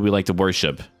flaky on who we like to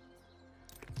worship.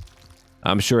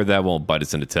 I'm sure that won't bite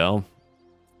us in the tail.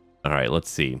 All right, let's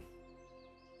see.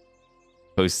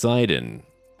 Poseidon.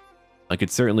 I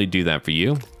could certainly do that for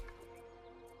you.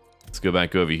 Let's go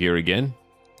back over here again.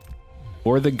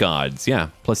 For the Gods. Yeah,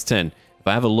 plus 10. If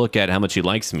I have a look at how much he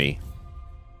likes me,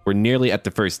 we're nearly at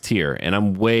the first tier, and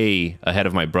I'm way ahead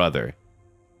of my brother,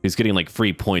 who's getting like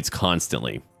free points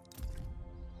constantly.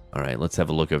 All right, let's have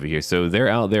a look over here. So they're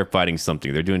out there fighting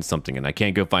something. They're doing something, and I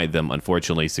can't go fight them,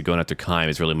 unfortunately. So going after Kime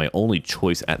is really my only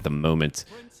choice at the moment.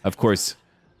 Of course,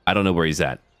 I don't know where he's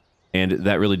at. And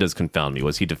that really does confound me.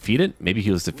 Was he defeated? Maybe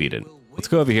he was defeated. Let's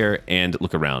go over here and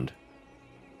look around.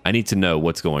 I need to know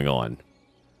what's going on.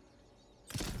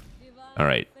 All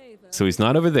right. So he's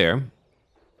not over there.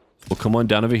 We'll come on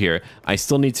down over here. I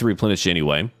still need to replenish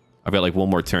anyway. I've got like 1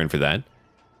 more turn for that.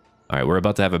 All right, we're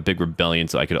about to have a big rebellion,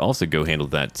 so I could also go handle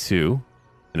that too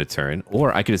in a turn.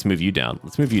 Or I could just move you down.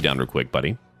 Let's move you down real quick,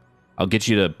 buddy. I'll get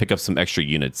you to pick up some extra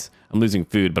units. I'm losing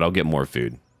food, but I'll get more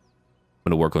food. I'm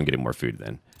going to work on getting more food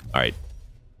then. All right,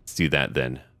 let's do that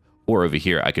then. Or over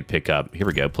here, I could pick up, here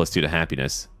we go, +2 to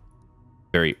happiness.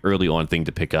 Very early on thing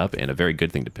to pick up and a very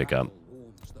good thing to pick up.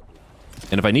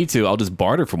 And if I need to, I'll just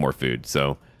barter for more food.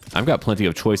 So I've got plenty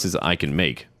of choices I can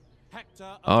make.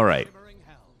 All right.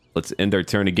 Let's end our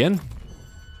turn again.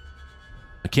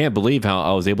 I can't believe how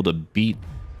I was able to beat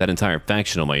that entire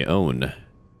faction on my own.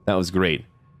 That was great.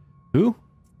 Who?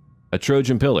 A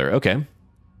Trojan pillar. Okay.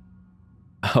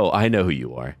 Oh, I know who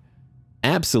you are.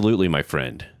 Absolutely, my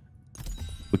friend.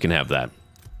 We can have that.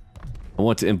 I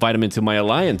want to invite him into my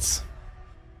alliance.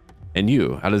 And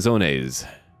you, Alazones.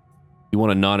 You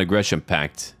want a non-aggression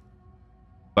pact.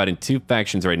 Fighting 2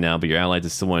 factions right now, but you're allied to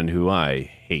someone who I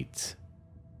hate.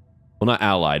 Well, not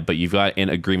allied, but you've got an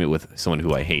agreement with someone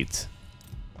who I hate.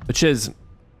 Which is,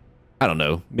 I don't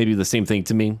know, maybe the same thing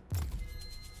to me.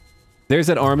 There's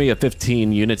that army of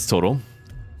 15 units total.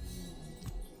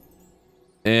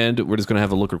 And we're just going to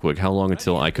have a look real quick. How long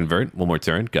until I convert? One more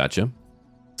turn. Gotcha.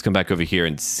 Let's come back over here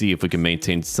and see if we can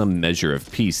maintain some measure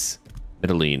of peace.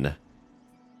 Medellin.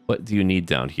 What do you need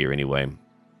down here anyway?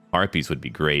 Harpies would be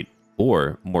great.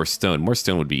 Or more stone. More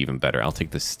stone would be even better. I'll take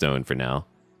the stone for now.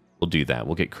 We'll do that.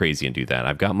 We'll get crazy and do that.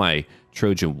 I've got my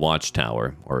Trojan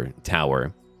watchtower. Or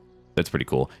tower. That's pretty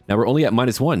cool. Now we're only at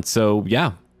 -1. So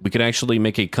yeah, we could actually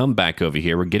make a comeback over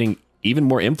here. We're getting even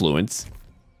more influence.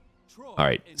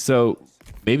 Alright, so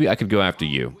maybe I could go after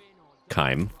you,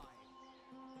 Kime.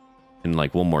 In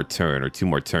like one more turn or 2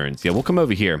 more turns. Yeah, we'll come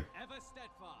over here.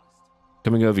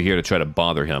 Coming over here to try to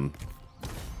bother him.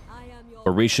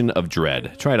 Oration of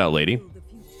Dread. Try it out, lady.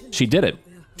 She did it.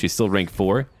 She's still rank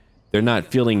 4. They're not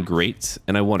feeling great.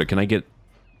 And I wonder, can I get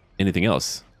anything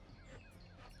else?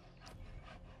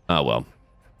 Oh, well.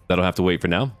 That'll have to wait for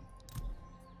now.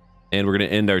 And we're going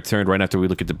to end our turn right after we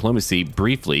look at diplomacy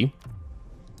briefly.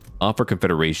 Offer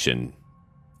confederation.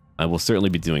 I will certainly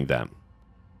be doing that.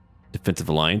 Defensive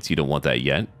alliance, you don't want that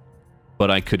yet.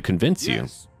 But I could convince you.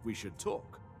 Yes, we should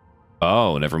talk.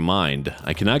 Oh, never mind.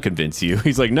 I cannot convince you.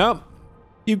 He's like, nope,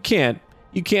 you can't.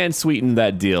 You can't sweeten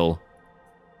that deal.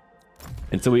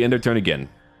 And so we end our turn again.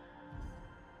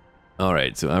 All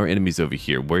right, so our enemy's over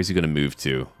here. Where's he going to move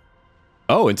to?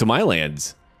 Oh, into my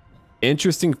lands.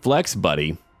 Interesting flex,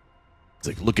 buddy. It's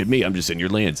like, look at me. I'm just in your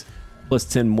lands. Plus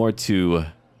 10 more to...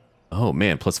 Oh,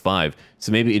 man, plus 5.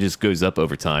 So maybe it just goes up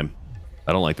over time.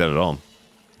 I don't like that at all.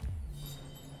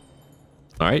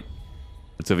 All right.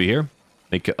 What's over here?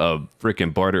 Make a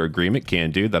frickin' barter agreement.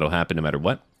 Can do. That'll happen no matter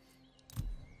what.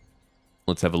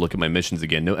 Let's have a look at my missions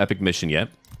again. No epic mission yet.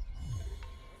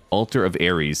 Altar of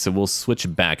Ares. So we'll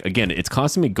switch back. Again, it's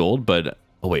costing me gold, but...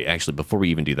 Oh, wait. Actually, before we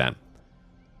even do that.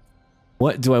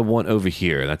 What do I want over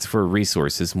here? That's for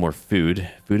resources. More food.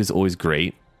 Food is always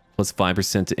great. Plus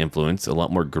 5% to influence. A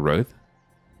lot more growth.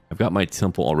 I've got my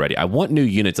temple already. I want new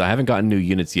units. I haven't gotten new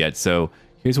units yet. So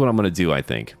here's what I'm going to do, I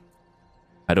think.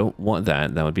 I don't want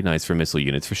that. That would be nice for missile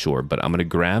units for sure. But I'm going to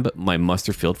grab my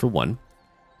muster field for 1.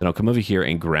 Then I'll come over here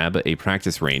and grab a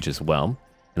practice range as well.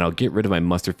 And I'll get rid of my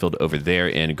muster field over there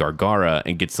in Gargara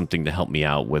and get something to help me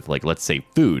out with, like, let's say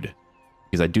food.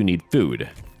 Because I do need food.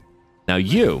 Now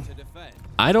you,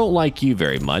 I don't like you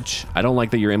very much. I don't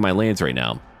like that you're in my lands right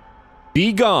now.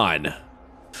 Be gone.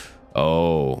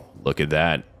 Oh, look at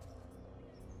that.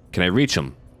 Can I reach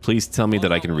him? Please tell me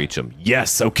that I can reach him.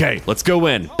 Yes, okay, let's go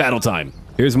in. Battle time.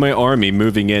 Here's my army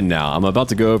moving in now. I'm about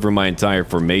to go over my entire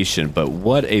formation, but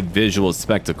what a visual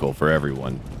spectacle for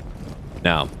everyone.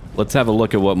 Now, let's have a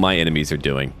look at what my enemies are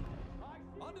doing.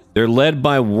 They're led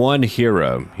by one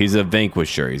hero. He's a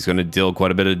vanquisher. He's going to deal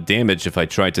quite a bit of damage if I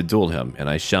try to duel him, and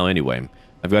I shall anyway.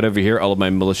 I've got over here all of my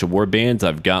militia war bands.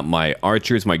 I've got my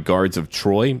archers, my guards of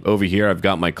Troy. Over here, I've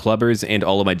got my clubbers and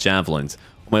all of my javelins.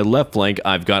 On my left flank,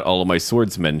 I've got all of my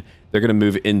swordsmen. They're going to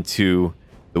move into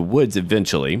the woods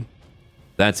eventually.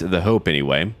 That's the hope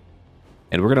anyway.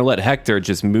 And we're going to let Hector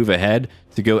just move ahead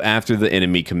to go after the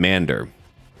enemy commander.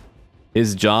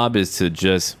 His job is to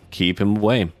just keep him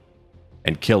away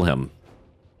and kill him.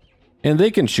 And they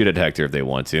can shoot at Hector if they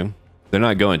want to. They're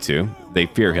not going to. They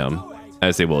fear him,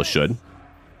 as they well should.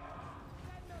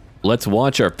 Let's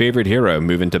watch our favorite hero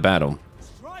move into battle.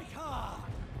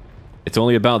 It's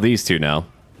only about these two now.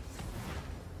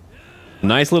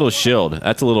 Nice little shield.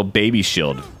 That's a little baby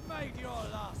shield.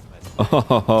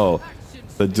 Oh,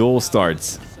 the duel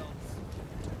starts.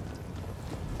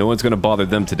 No one's going to bother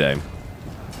them today.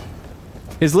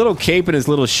 His little cape and his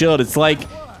little shield, it's like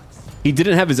he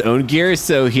didn't have his own gear,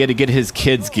 so he had to get his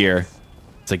kid's gear.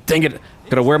 It's like, dang it,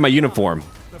 gotta wear my uniform.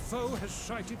 The foe has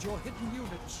sighted your hidden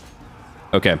units.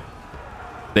 Okay.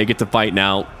 They get to fight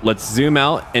now. Let's zoom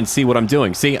out and see what I'm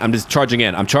doing. See, I'm just charging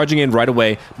in. I'm charging in right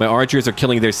away. My archers are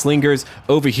killing their slingers.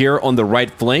 Over here on the right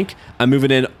flank, I'm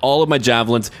moving in all of my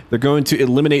javelins. They're going to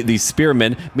eliminate these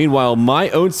spearmen. Meanwhile, my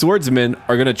own swordsmen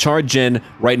are going to charge in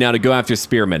right now to go after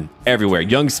spearmen everywhere.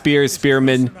 Young spears,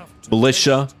 spearmen,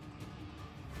 militia.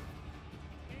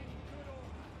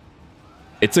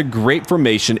 It's a great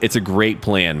formation. It's a great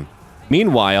plan.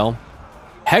 Meanwhile,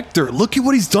 Hector, look at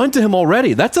what he's done to him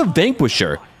already. That's a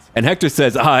vanquisher. And Hector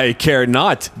says, I care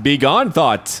not. Be gone,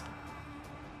 thought.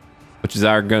 Which is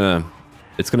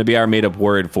it's gonna be our made-up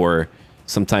word for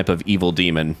some type of evil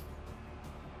demon.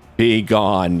 Be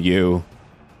gone, you.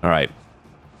 All right.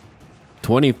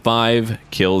 25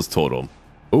 kills total.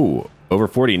 Ooh, over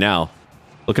 40 now.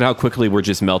 Look at how quickly we're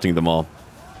just melting them all.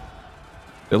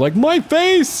 They're like, my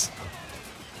face!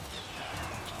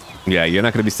 Yeah, you're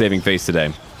not gonna be saving face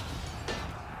today.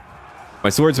 My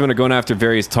swordsmen are going after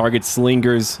various targets,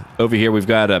 slingers. Over here, we've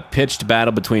got a pitched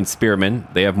battle between spearmen.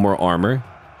 They have more armor.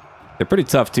 They're pretty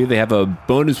tough, too. They have a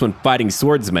bonus when fighting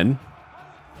swordsmen.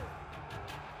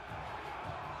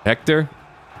 Hector.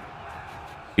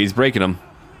 He's breaking them.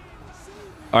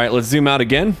 All right, let's zoom out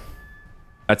again.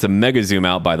 That's a mega zoom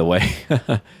out, by the way.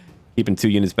 Keeping 2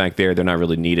 units back there. They're not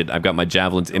really needed. I've got my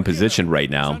javelins in position right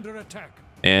now.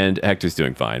 And Hector's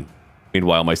doing fine.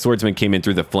 Meanwhile, my swordsmen came in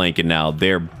through the flank, and now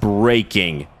they're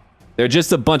breaking. They're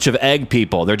just a bunch of egg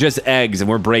people. They're just eggs, and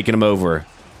we're breaking them over.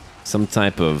 Some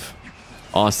type of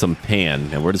awesome pan,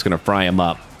 and we're just going to fry them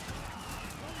up.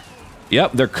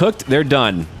 Yep, they're cooked. They're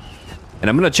done. And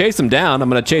I'm going to chase them down. I'm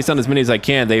going to chase down as many as I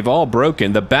can. They've all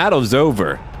broken. The battle's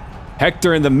over.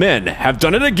 Hector and the men have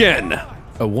done it again.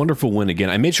 A wonderful win again.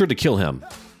 I made sure to kill him.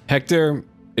 Hector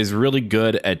is really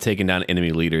good at taking down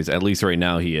enemy leaders. At least right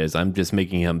now he is. I'm just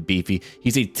making him beefy.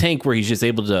 He's a tank where he's just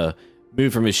able to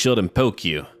move from his shield and poke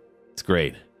you. It's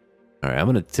great. All right, I'm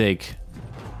going to take,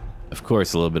 of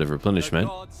course, a little bit of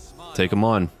replenishment. Take him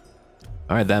on.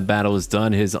 All right, that battle is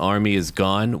done. His army is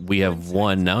gone. We have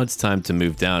won. Now it's time to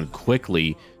move down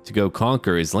quickly to go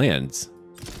conquer his lands.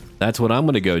 That's what I'm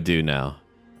going to go do now.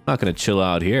 I'm not going to chill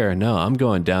out here. No, I'm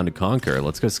going down to conquer.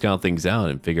 Let's go scout things out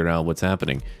and figure out what's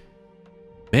happening.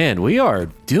 Man, we are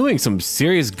doing some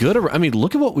serious good. I mean,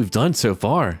 look at what we've done so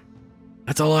far.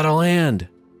 That's a lot of land.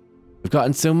 We've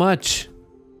gotten so much.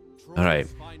 All right.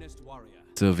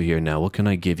 It's over here now. What can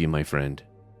I give you, my friend?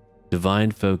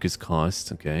 Divine focus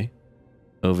cost. Okay.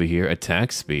 Over here,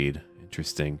 attack speed.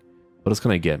 Interesting. What else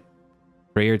can I get?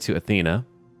 Prayer to Athena.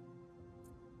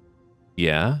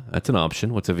 Yeah, that's an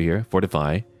option. What's over here?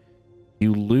 Fortify.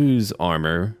 You lose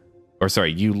armor. Or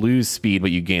sorry, you lose speed,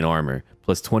 but you gain armor.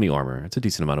 Plus 20 armor. That's a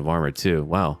decent amount of armor, too.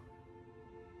 Wow.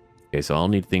 Okay, so I'll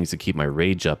need things to keep my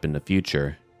rage up in the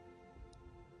future.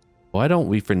 Why don't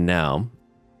we, for now,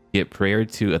 get prayer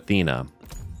to Athena?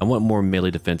 I want more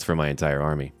melee defense for my entire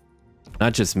army.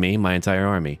 Not just me, my entire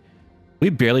army. We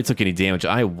barely took any damage.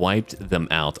 I wiped them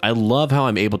out. I love how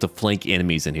I'm able to flank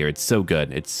enemies in here. It's so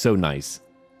good. It's so nice.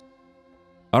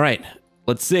 All right,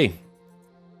 let's see.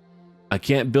 I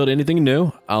can't build anything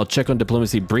new. I'll check on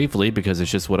diplomacy briefly because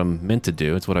it's just what I'm meant to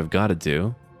do. It's what I've got to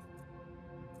do.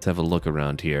 Let's have a look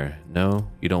around here. No,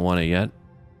 you don't want it yet?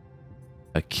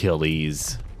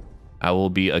 Achilles. I will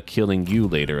be killing you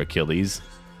later, Achilles.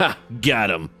 Ha!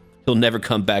 Got him. He'll never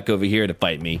come back over here to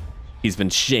fight me. He's been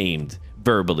shamed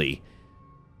verbally.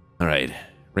 All right,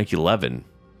 rank 11.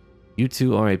 You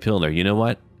two are a pillar. You know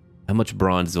what? How much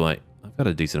bronze do I... I've got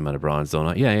a decent amount of bronze, don't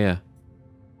I? Yeah.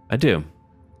 I do.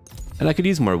 And I could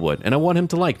use more wood. And I want him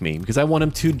to like me because I want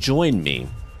him to join me.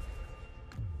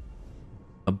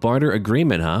 A barter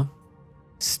agreement, huh?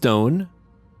 Stone.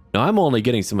 No, I'm only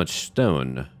getting so much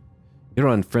stone. You're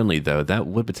unfriendly, though. That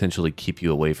would potentially keep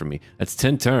you away from me. That's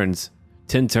 10 turns.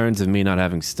 10 turns of me not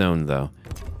having stone, though.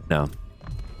 No.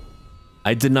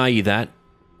 I deny you that.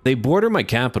 They border my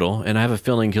capital, and I have a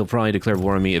feeling he'll probably declare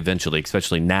war on me eventually,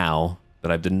 especially now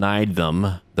that I've denied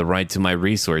them the right to my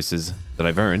resources that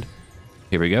I've earned.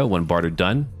 Here we go. One barter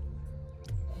done.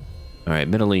 All right,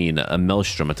 Mitylene, a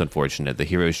Maelstrom. It's unfortunate. The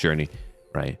hero's journey.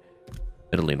 Right.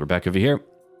 Mitylene, we're back over here.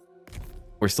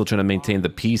 We're still trying to maintain the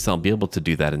peace. I'll be able to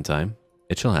do that in time.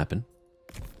 It shall happen.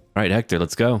 All right, Hector,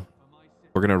 let's go.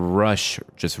 We're going to rush.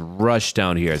 Just rush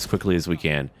down here as quickly as we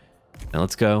can. Now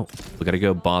let's go. We got to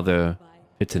go bother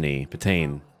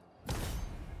Pitane.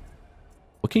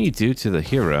 What can you do to the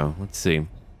hero? Let's see.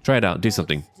 Try it out. Do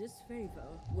something.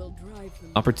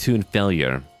 Opportune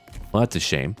failure. Well, that's a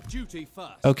shame.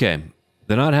 Okay.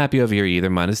 They're not happy over here either.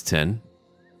 -10.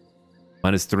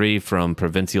 -3 from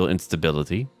provincial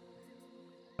instability.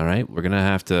 All right. We're going to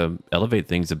have to elevate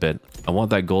things a bit. I want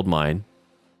that gold mine.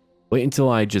 Wait until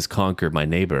I just conquer my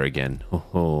neighbor again.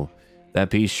 Oh, that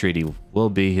peace treaty will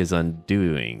be his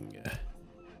undoing.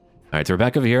 All right, so we're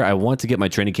back over here. I want to get my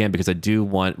training camp because I do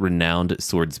want renowned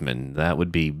swordsmen. That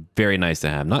would be very nice to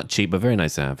have. Not cheap, but very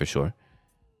nice to have for sure.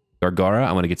 Gargara,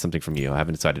 I want to get something from you. I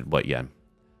haven't decided what yet.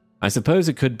 I suppose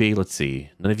it could be, let's see.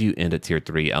 None of you end at tier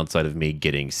 3 outside of me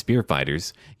getting spear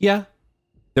fighters. Yeah,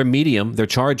 they're medium. They're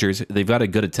chargers. They've got a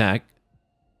good attack.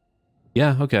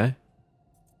 Yeah, okay.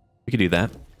 We could do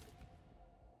that.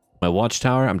 My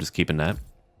watchtower, I'm just keeping that.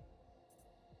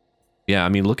 Yeah, I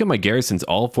mean, look at my garrisons.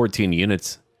 All 14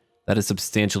 units. That is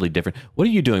substantially different. What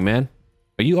are you doing, man?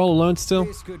 Are you all alone still?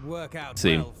 This could work out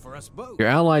See, well for us both. you're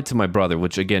allied to my brother,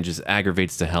 which again just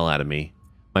aggravates the hell out of me.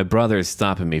 My brother is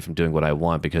stopping me from doing what I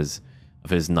want because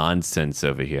of his nonsense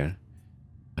over here.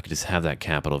 I could just have that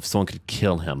capital. If someone could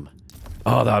kill him.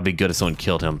 Oh, that would be good if someone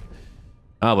killed him.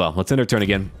 Oh, well, let's end our turn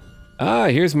again. Ah,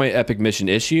 here's my epic mission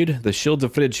issued. The Shields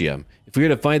of Phrygia. If we are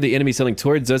to find the enemy sailing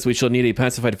towards us, we shall need a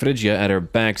pacified Phrygia at our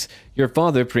backs. Your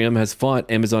father, Priam, has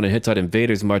fought Amazon and Hittite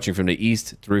invaders marching from the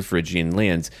east through Phrygian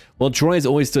lands. While Troy has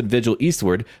always stood vigil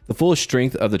eastward, the full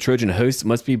strength of the Trojan host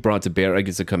must be brought to bear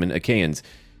against the coming Achaeans.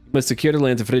 You must secure the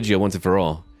lands of Phrygia once and for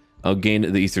all. I'll gain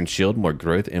the Eastern Shield, more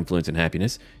growth, influence, and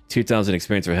happiness. 2,000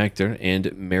 experience for Hector,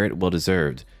 and merit well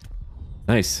deserved.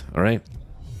 Nice, alright.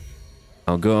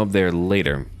 I'll go up there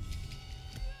later.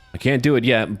 I can't do it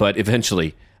yet, but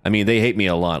eventually. I mean, they hate me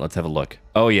a lot. Let's have a look.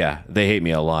 Oh yeah, they hate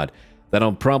me a lot.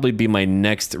 That'll probably be my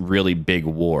next really big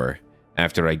war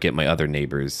after I get my other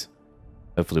neighbors.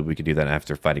 Hopefully we can do that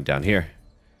after fighting down here.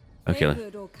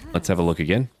 Okay, let's have a look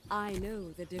again. I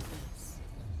know the difference.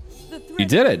 You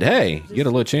did it. Hey, you had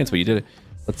a low chance, but you did it.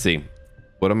 Let's see.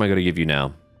 What am I going to give you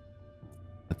now?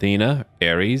 Athena,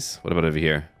 Ares. What about over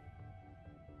here?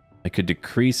 I could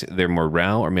decrease their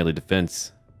morale or melee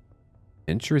defense.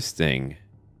 Interesting.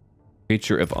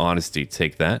 Creature of honesty.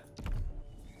 Take that.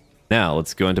 Now,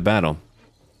 let's go into battle.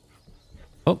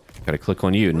 Oh, gotta click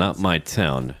on you, not my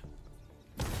town.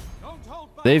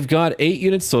 They've got 8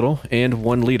 units total and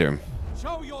 1 leader.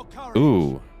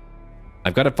 Ooh.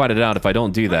 I've got to fight it out. If I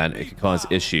don't do that, it could cause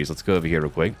issues. Let's go over here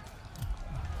real quick.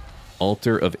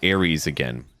 Altar of Ares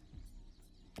again.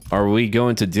 Are we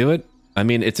going to do it? I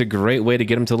mean, it's a great way to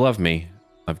get him to love me.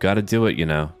 I've got to do it, you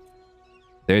know.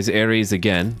 There's Ares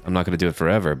again. I'm not going to do it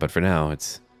forever, but for now,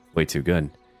 it's way too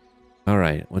good.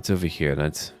 Alright, what's over here?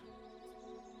 That's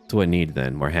what I need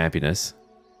then. More happiness.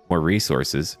 More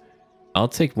resources. I'll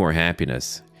take more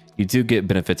happiness. You do get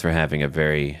benefits for having a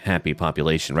very happy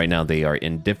population. Right now, they are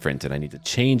indifferent, and I need to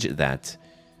change that.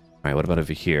 Alright, what about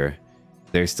over here?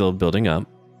 They're still building up.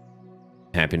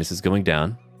 Happiness is going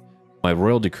down. My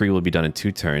royal decree will be done in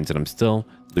 2 turns, and I'm still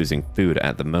losing food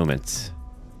at the moment.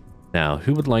 Now,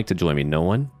 who would like to join me? No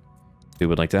one? Who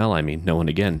would like to ally me? No one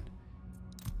again.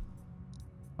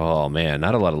 Oh man,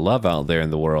 not a lot of love out there in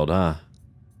the world, huh?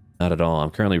 Not at all.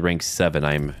 I'm currently ranked 7.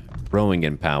 I'm growing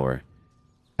in power.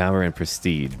 Power and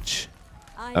prestige.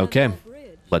 Okay,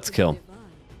 let's kill.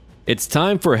 It's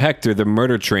time for Hector, the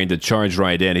murder train, to charge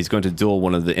right in. He's going to duel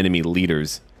one of the enemy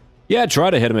leaders. Yeah, try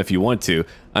to hit him if you want to.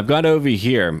 I've got over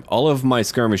here all of my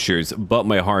skirmishers, but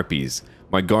my harpies,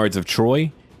 my guards of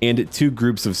Troy, and 2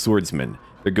 groups of swordsmen.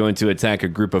 They're going to attack a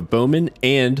group of bowmen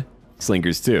and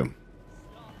slingers too.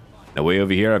 Now way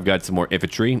over here, I've got some more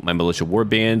infantry, my militia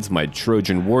warbands, my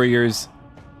Trojan warriors.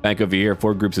 Back over here,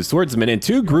 4 groups of swordsmen and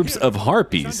 2 groups of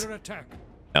harpies.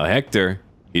 Now Hector,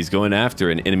 he's going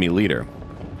after an enemy leader.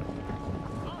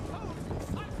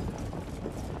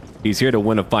 He's here to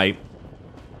win a fight.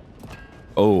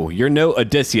 Oh, you're no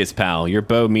Odysseus, pal. Your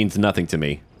bow means nothing to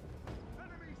me.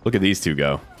 Look at these 2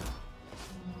 go.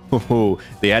 Oh,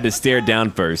 they had to stare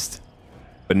down first.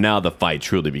 But now the fight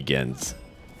truly begins.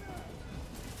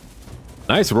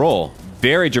 Nice roll.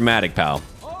 Very dramatic, pal.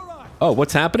 Oh,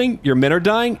 what's happening? Your men are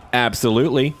dying?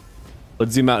 Absolutely.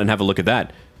 Let's zoom out and have a look at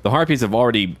that. The harpies have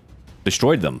already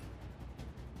destroyed them.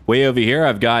 Way over here,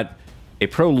 I've got a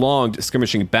prolonged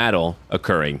skirmishing battle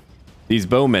occurring. These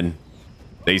bowmen,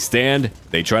 they stand,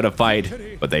 they try to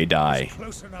fight, but they die.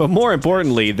 But more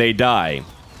importantly, they die.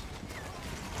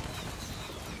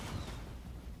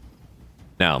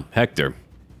 Now, Hector,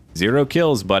 0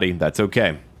 kills, buddy. That's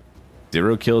okay.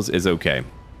 0 kills is okay.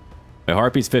 My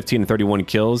harpies, 15 and 31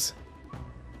 kills.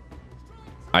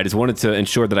 I just wanted to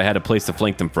ensure that I had a place to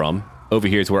flank them from. Over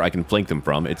here is where I can flank them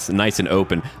from. It's nice and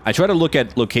open. I try to look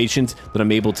at locations that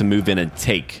I'm able to move in and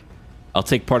take. I'll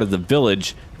take part of the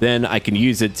village, then I can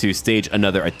use it to stage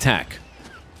another attack.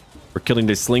 We're killing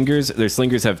their slingers. Their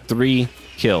slingers have 3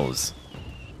 kills.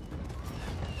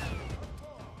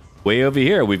 Way over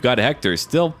here, we've got Hector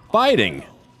still fighting.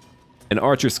 An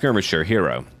archer skirmisher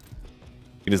hero.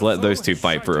 We just let those two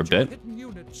fight for a bit.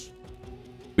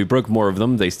 We broke more of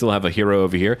them. They still have a hero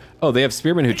over here. Oh, they have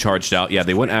spearmen who charged out. Yeah,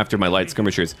 they went after my light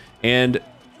skirmishers, and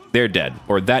they're dead.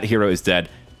 Or that hero is dead,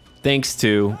 thanks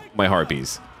to my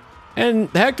harpies. And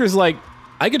Hector's like,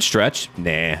 I could stretch.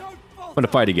 Nah, I'm gonna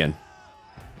fight again.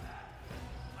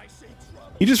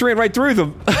 He just ran right through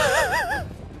them.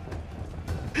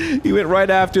 He went right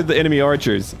after the enemy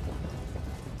archers.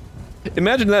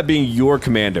 Imagine that being your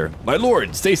commander. My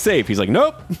lord, stay safe. He's like,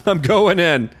 nope, I'm going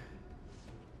in.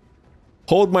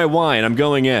 Hold my wine, I'm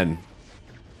going in.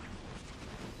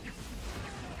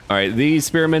 All right, these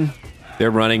spearmen,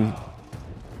 they're running.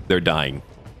 They're dying.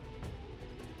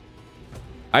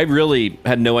 I really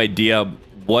had no idea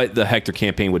what the Hector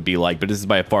campaign would be like, but this is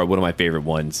by far one of my favorite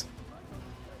ones.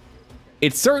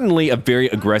 It's certainly a very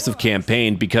aggressive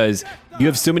campaign because you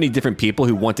have so many different people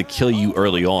who want to kill you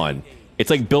early on. It's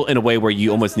like built in a way where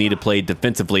you almost need to play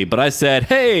defensively, but I said,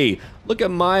 hey, look at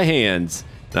my hands.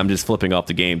 And I'm just flipping off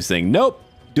the game saying, nope,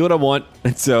 do what I want.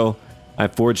 And so I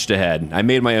forged ahead. I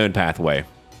made my own pathway.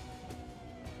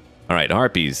 All right,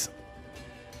 harpies.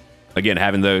 Again,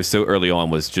 having those so early on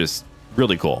was just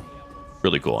really cool.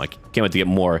 Really cool. I can't wait to get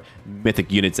more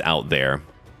mythic units out there.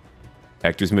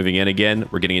 Hector's moving in again.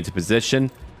 We're getting into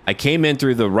position. I came in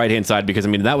through the right-hand side because, I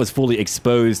mean, that was fully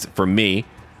exposed for me.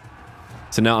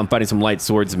 So now I'm fighting some light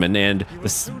swordsmen, and the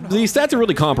stats are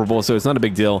really comparable, so it's not a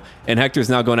big deal. And Hector's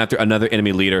now going after another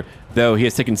enemy leader, though he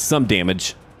has taken some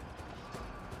damage.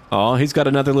 Oh, he's got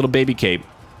another little baby cape.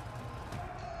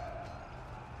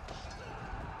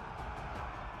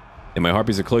 And my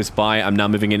harpies are close by. I'm now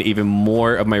moving in even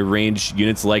more of my ranged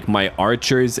units like my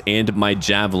archers and my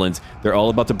javelins. They're all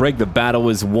about to break. The battle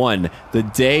is won. The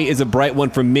day is a bright one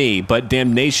for me, but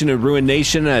damnation and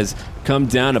ruination has come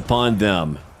down upon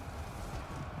them.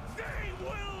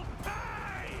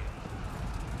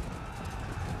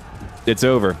 It's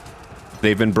over.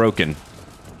 They've been broken.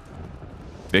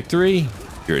 Victory?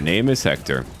 Your name is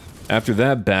Hector. After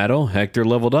that battle, Hector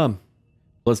leveled up.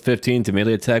 Plus 15 to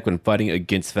melee attack when fighting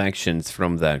against factions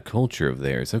from that culture of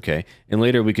theirs. Okay. And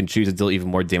later we can choose to deal even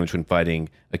more damage when fighting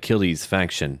Achilles'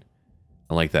 faction.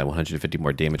 I like that. 150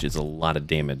 more damage is a lot of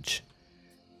damage.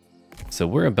 So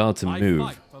we're about to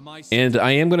move. And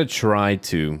I am going to try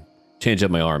to change up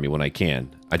my army when I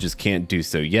can. I just can't do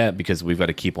so yet because we've got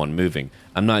to keep on moving.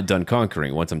 I'm not done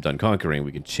conquering. Once I'm done conquering,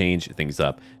 we can change things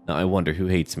up. Now I wonder who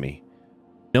hates me.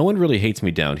 No one really hates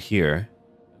me down here.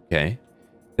 Okay.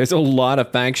 There's a lot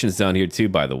of factions down here too,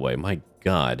 by the way. My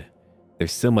God.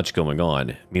 There's so much going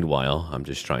on. Meanwhile, I'm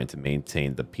just trying to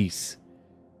maintain the peace.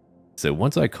 So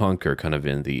once I conquer kind of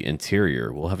in the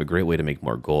interior, we'll have a great way to make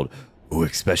more gold. Ooh,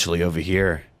 especially over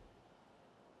here.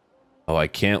 Oh, I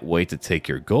can't wait to take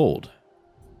your gold.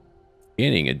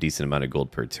 Gaining a decent amount of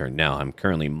gold per turn. Now, I'm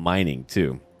currently mining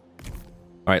too.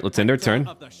 All right, let's end our turn.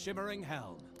 Of the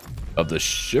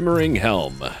Shimmering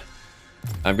Helm.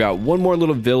 I've got one more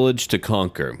little village to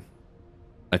conquer.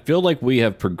 I feel like we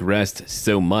have progressed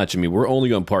so much. I mean, we're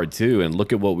only on part 2, and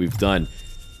look at what we've done.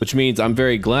 Which means I'm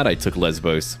very glad I took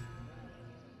Lesbos.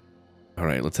 All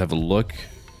right, let's have a look.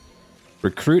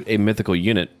 Recruit a mythical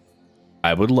unit.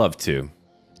 I would love to.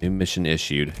 New mission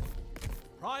issued.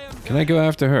 Can I go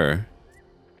after her?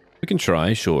 We can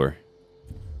try, sure.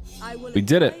 We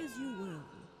did it.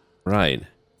 Right.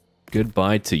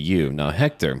 Goodbye to you. Now,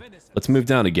 Hector, let's move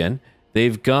down again.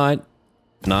 They've got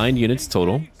 9 units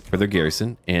total for their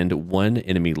garrison and 1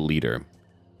 enemy leader.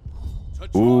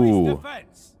 Ooh.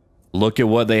 Look at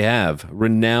what they have.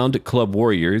 Renowned club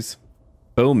warriors,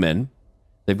 bowmen.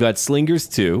 They've got slingers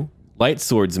too, light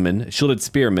swordsmen, shielded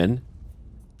spearmen.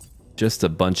 Just a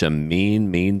bunch of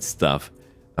mean stuff.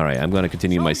 All right, I'm going to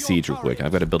continue my siege real quick.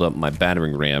 I've got to build up my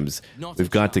battering rams. We've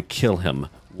got to kill him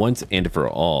once and for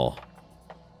all.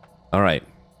 All right.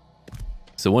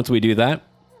 So once we do that,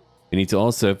 we need to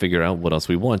also figure out what else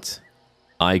we want.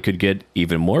 I could get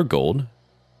even more gold. I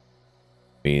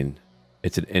mean,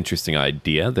 it's an interesting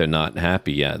idea. They're not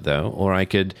happy yet, though. Or I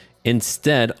could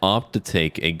instead opt to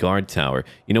take a guard tower.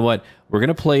 You know what? We're going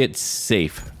to play it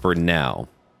safe for now.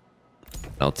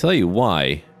 I'll tell you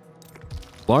why.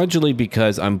 Largely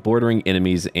because I'm bordering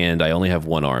enemies and I only have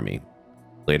 1 army.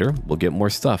 Later, we'll get more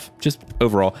stuff. Just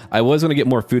overall, I was going to get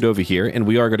more food over here, and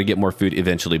we are going to get more food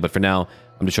eventually. But for now,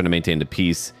 I'm just trying to maintain the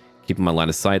peace, keeping my line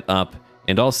of sight up,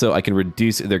 and also I can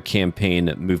reduce their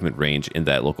campaign movement range in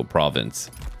that local province.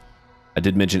 I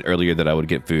did mention earlier that I would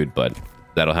get food, but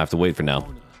that'll have to wait for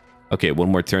now. Okay,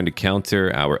 1 more turn to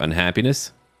counter our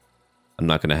unhappiness. I'm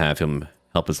not going to have him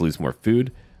help us lose more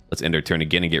food. Let's end our turn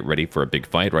again and get ready for a big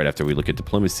fight right after we look at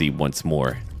diplomacy once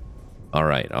more. All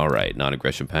right.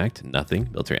 Non-aggression pact, nothing.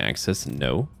 Military access,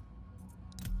 no.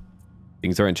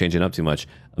 Things aren't changing up too much.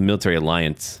 A military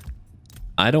alliance.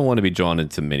 I don't want to be drawn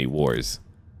into many wars.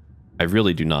 I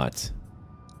really do not.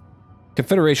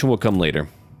 Confederation will come later.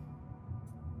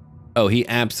 Oh, he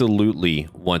absolutely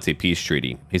wants a peace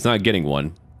treaty. He's not getting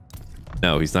one.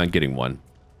 No, he's not getting one.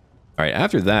 All right,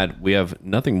 after that, we have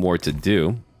nothing more to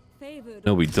do.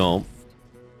 No, we don't.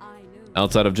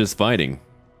 Outside of just fighting.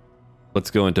 Let's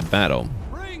go into battle.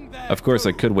 Of course,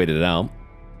 I could wait it out,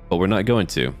 but we're not going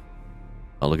to.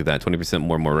 Oh, look at that. 20%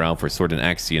 more morale for sword and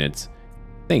axe units.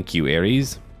 Thank you,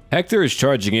 Ares. Hector is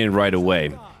charging in right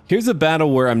away. Here's a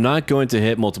battle where I'm not going to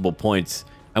hit multiple points.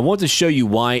 I want to show you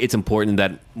why it's important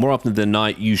that more often than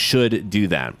not, you should do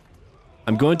that.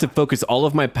 I'm going to focus all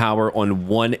of my power on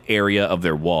one area of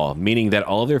their wall, meaning that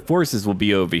all of their forces will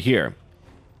be over here.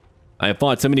 I have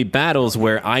fought so many battles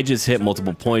where I just hit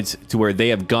multiple points to where they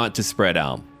have got to spread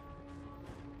out.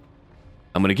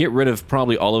 I'm going to get rid of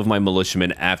probably all of my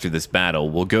militiamen after this battle.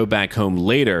 We'll go back home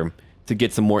later to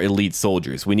get some more elite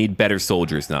soldiers. We need better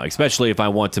soldiers now, especially if I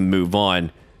want to move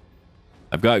on.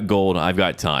 I've got gold, I've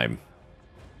got time.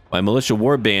 My militia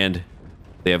warband,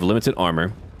 they have limited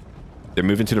armor. They're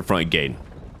moving to the front gate.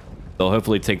 They'll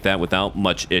hopefully take that without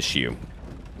much issue.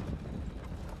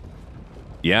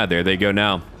 Yeah, there they go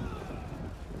now.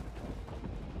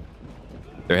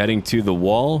 They're heading to the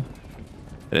wall.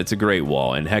 And it's a great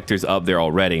wall, and Hector's up there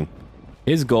already.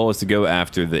 His goal is to go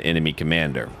after the enemy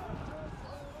commander.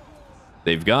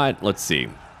 They've got, let's see,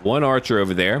 one archer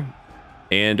over there,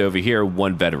 and over here,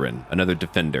 one veteran, another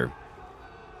defender.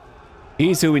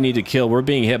 He's who we need to kill. We're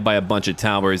being hit by a bunch of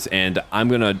towers, and I'm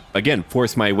going to, again,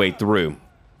 force my way through.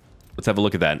 Let's have a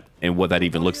look at that and what that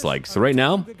even looks like. So right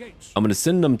now, I'm going to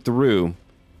send them through.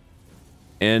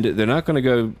 And they're not going to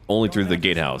go only through the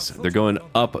gatehouse. They're going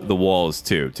up the walls,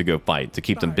 too, to go fight, to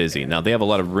keep them busy. Now, they have a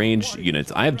lot of ranged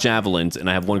units. I have javelins, and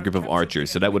I have one group of archers,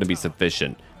 so that wouldn't be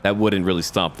sufficient. That wouldn't really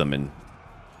stop them in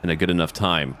a good enough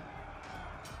time.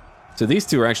 So these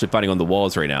two are actually fighting on the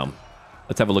walls right now.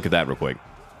 Let's have a look at that real quick.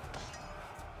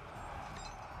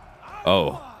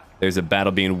 Oh, there's a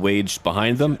battle being waged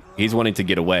behind them. He's wanting to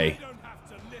get away.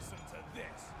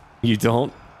 You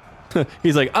don't?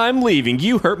 He's like, I'm leaving.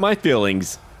 You hurt my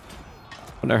feelings.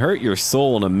 I'm gonna hurt your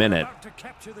soul in a minute.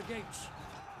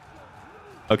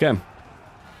 Okay.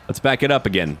 Let's back it up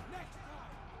again.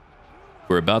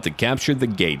 We're about to capture the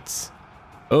gates.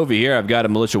 Over here, I've got a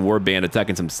militia warband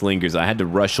attacking some slingers. I had to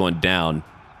rush on down.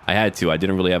 I had to. I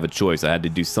didn't really have a choice. I had to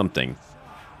do something.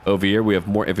 Over here, we have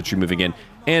more infantry moving in.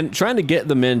 And trying to get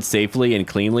them in safely and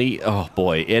cleanly, oh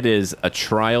boy, it is a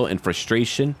trial and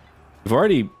frustration. We've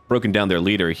already broken down their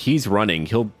leader. He's running.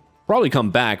 He'll probably come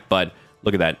back, but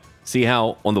look at that. See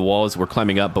how on the walls we're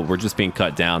climbing up, but we're just being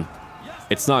cut down.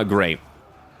 It's not great.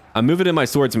 I'm moving in my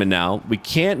swordsmen now. We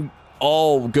can't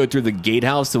all go through the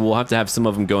gatehouse, so we'll have to have some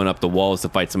of them going up the walls to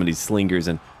fight some of these slingers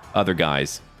and other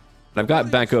guys. And I've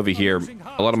got back over here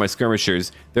a lot of my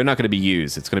skirmishers. They're not going to be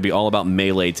used. It's going to be all about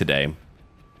melee today.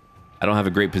 I don't have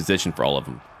a great position for all of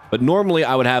them. But normally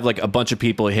I would have like a bunch of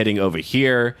people hitting over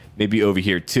here, maybe over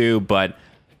here too, but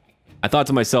I thought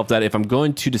to myself that if I'm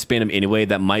going to disband them anyway,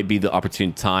 that might be the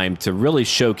opportune time to really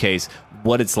showcase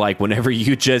what it's like whenever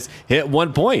you just hit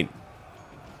one point.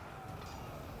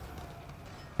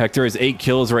 Hector has 8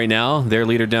 kills right now. Their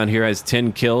leader down here has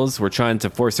 10 kills. We're trying to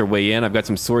force our way in. I've got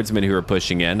some swordsmen who are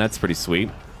pushing in. That's pretty sweet.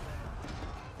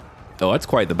 Oh, that's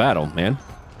quite the battle, man.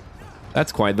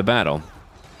 That's quite the battle.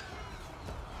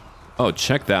 Oh,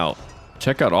 check out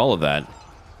all of that.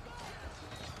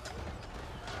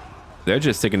 They're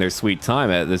just taking their sweet time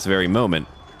at this very moment.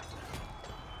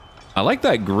 I like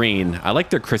that green. I like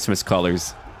their Christmas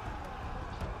colors.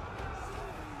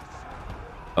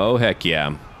 Oh, heck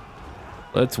yeah.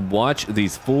 Let's watch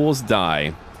these fools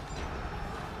die.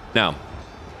 Now,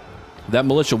 that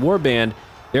militia warband,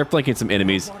 they're flanking some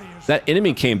enemies. That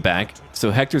enemy came back, so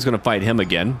Hector's going to fight him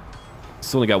again.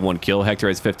 He's only got 1 kill. Hector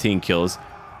has 15 kills.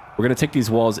 We're going to take these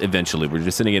walls eventually. We're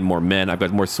just sending in more men. I've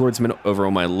got more swordsmen over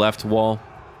on my left wall.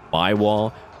 My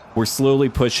wall. We're slowly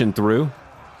pushing through.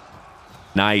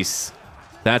 Nice.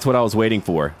 That's what I was waiting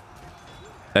for.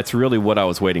 That's really what I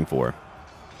was waiting for.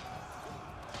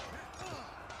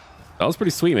 That was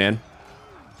pretty sweet, man.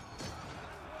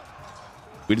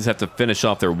 We just have to finish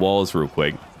off their walls real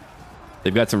quick.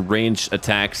 They've got some ranged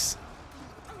attacks.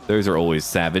 Those are always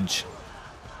savage.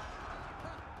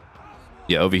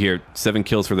 Yeah, over here, 7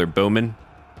 kills for their bowmen.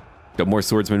 Got more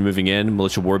swordsmen moving in.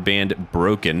 Militia warband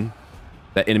broken.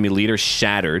 That enemy leader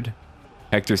shattered.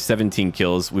 Hector 17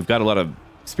 kills. We've got a lot of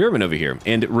spearmen over here.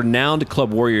 And renowned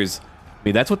club warriors, I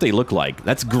mean, that's what they look like.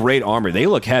 That's great armor. They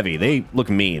look heavy. They look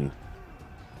mean.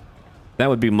 That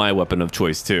would be my weapon of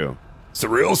choice, too.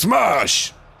 Surreal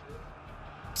smash!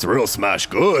 Surreal smash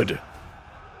good.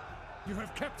 You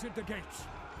have captured the gates.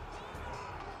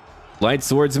 Light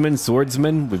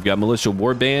swordsmen. We've got militia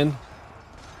warband.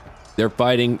 They're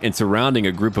fighting and surrounding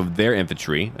a group of their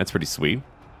infantry. That's pretty sweet.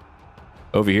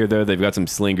 Over here, though, they've got some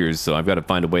slingers, so I've got to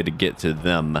find a way to get to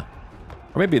them.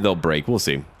 Or maybe they'll break. We'll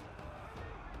see.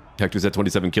 Hector's at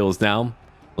 27 kills now.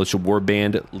 Militia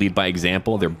warband lead by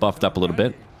example. They're buffed up a little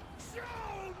bit.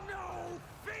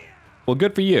 Well,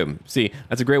 good for you. See,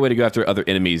 that's a great way to go after other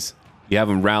enemies. You have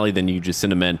them rally, then you just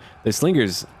send them in. The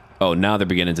slingers... Oh, now they're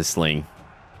beginning to sling.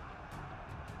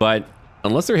 But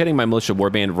unless they're hitting my militia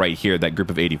warband right here, that group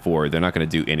of 84, they're not going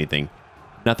to do anything.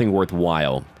 Nothing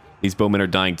worthwhile. These bowmen are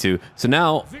dying too. So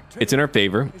now it's in our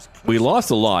favor. We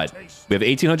lost a lot. We have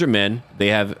 1,800 men. They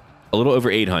have a little over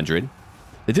 800.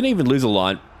 They didn't even lose a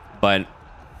lot, but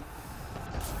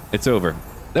it's over.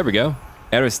 There we go.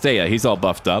 Aristea, he's all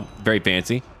buffed up. Very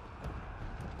fancy.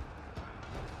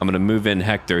 I'm going to move in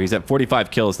Hector. He's at 45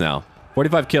 kills now.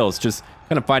 45 kills, just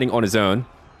kind of fighting on his own.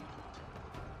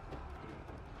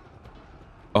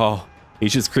 Oh,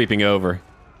 he's just creeping over.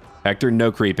 Hector,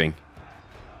 no creeping.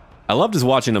 I love just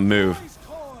watching him move.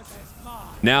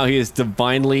 Now he is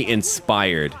divinely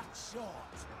inspired.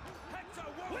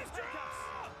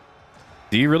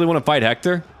 Do you really want to fight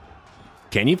Hector?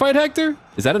 Can you fight Hector?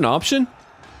 Is that an option?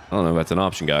 I don't know if that's an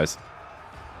option, guys.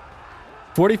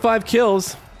 45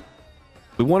 kills.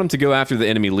 We want him to go after the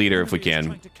enemy leader if we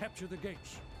can.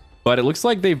 But it looks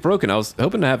like they've broken. I was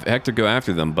hoping to have Hector go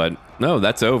after them, but no,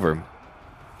 that's over.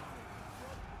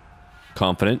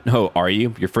 Confident. Oh, are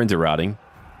you? Your friends are routing.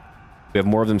 We have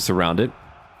more of them surrounded.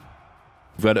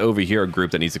 We've got over here a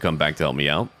group that needs to come back to help me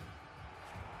out.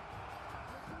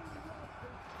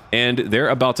 And they're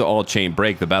about to all chain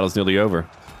break. The battle's nearly over.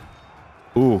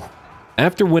 Ooh.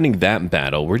 After winning that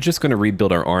battle, we're just going to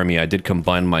rebuild our army. I did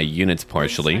combine my units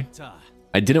partially.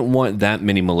 I didn't want that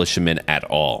many militiamen at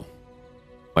all.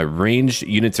 My ranged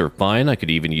units are fine. I could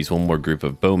even use one more group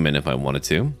of bowmen if I wanted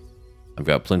to. I've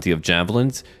got plenty of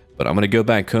javelins, but I'm going to go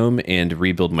back home and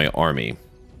rebuild my army.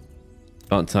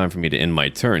 About time for me to end my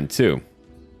turn, too.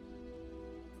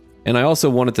 And I also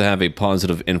wanted to have a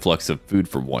positive influx of food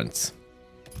for once.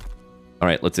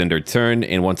 Alright, let's end our turn,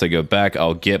 and once I go back,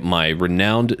 I'll get my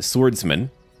renowned swordsman.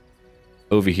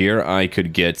 Over here, I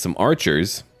could get some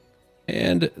archers,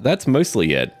 and that's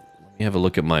mostly it. Let me have a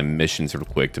look at my missions real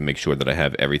quick to make sure that I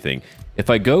have everything.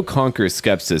 If I go conquer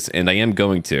Skepsis, and I am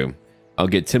going to, I'll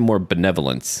get 10 more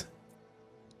benevolence.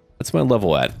 What's my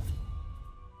level at?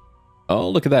 Oh,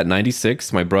 look at that,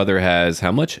 96. My brother has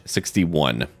how much?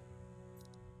 61.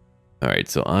 Alright,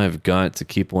 so I've got to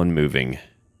keep on moving.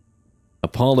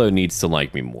 Apollo needs to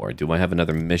like me more. Do I have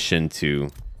another mission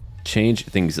to change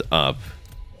things up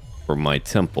for my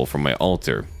temple, for my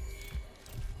altar?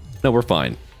 No, we're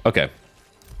fine. Okay.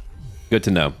 Good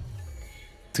to know.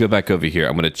 Let's go back over here.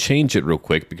 I'm going to change it real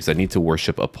quick because I need to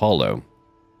worship Apollo.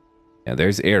 Yeah,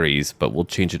 there's Ares, but we'll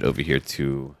change it over here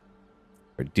to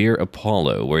our dear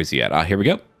Apollo. Where is he at? Ah, here we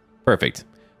go. Perfect.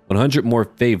 100 more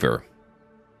favor.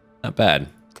 Not bad.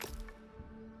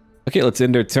 Okay, let's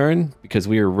end our turn because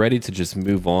we are ready to just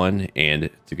move on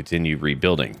and to continue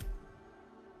rebuilding.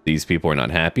 These people are not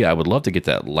happy. I would love to get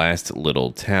that last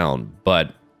little town,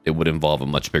 but it would involve a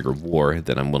much bigger war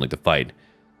than I'm willing to fight.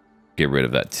 Get rid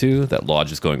of that too. That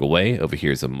lodge is going away. Over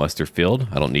here is a muster field.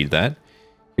 I don't need that.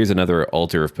 Here's another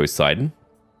altar of Poseidon.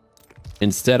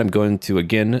 Instead, I'm going to,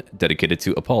 again, dedicate it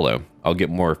to Apollo. I'll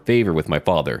get more favor with my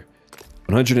father.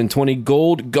 120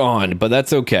 gold gone, but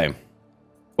that's okay.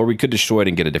 Or we could destroy it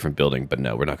and get a different building, but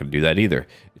no, we're not going to do that either.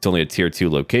 It's only a tier 2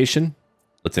 location.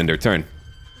 Let's end our turn.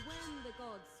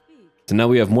 So now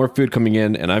we have more food coming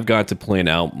in, and I've got to plan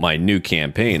out my new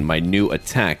campaign, my new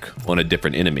attack on a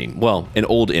different enemy. Well, an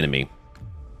old enemy.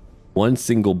 One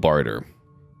single barter.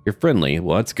 You're friendly.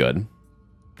 Well, that's good.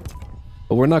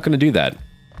 But we're not going to do that.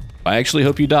 I actually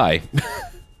hope you die.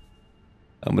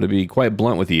 I'm going to be quite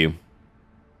blunt with you.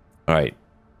 All right.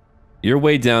 You're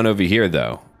way down over here,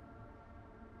 though.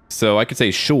 So I could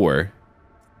say, sure,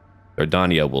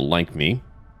 Dardania will like me.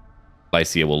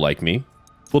 Lycia will like me.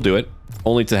 We'll do it.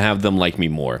 Only to have them like me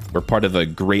more. We're part of a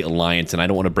great alliance, and I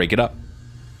don't want to break it up.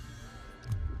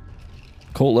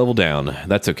 Cult level down.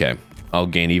 That's okay. I'll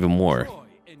gain even more.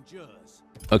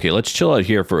 Okay, let's chill out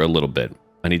here for a little bit.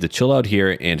 I need to chill out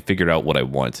here and figure out what I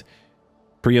want.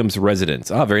 Priam's residence.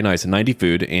 Ah, very nice. 90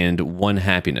 food and 1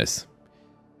 happiness.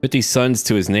 50 sons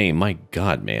to his name. My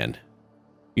God, man.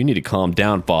 You need to calm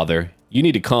down, father. You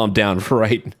need to calm down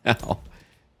right now. All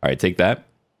right, take that.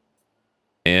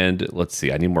 And let's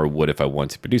see. I need more wood if I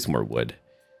want to produce more wood.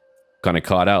 Kind of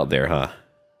caught out there, huh?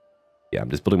 Yeah, I'm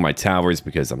just building my towers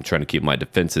because I'm trying to keep my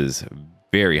defenses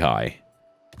very high.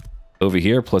 Over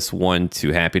here, +1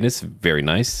 to happiness. Very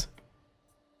nice.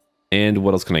 And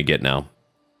what else can I get now?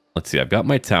 Let's see. I've got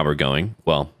my tower going.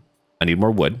 Well, I need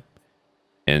more wood.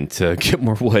 And to get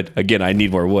more wood, again, I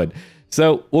need more wood.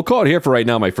 So we'll call it here for right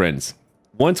now, my friends.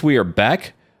 Once we are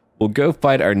back, we'll go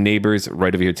fight our neighbors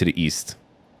right over here to the east.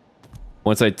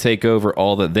 Once I take over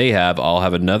all that they have, I'll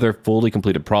have another fully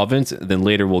completed province. Then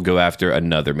later we'll go after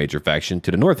another major faction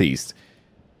to the northeast.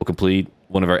 We'll complete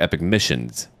one of our epic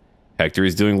missions. Hector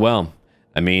is doing well.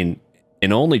 I mean,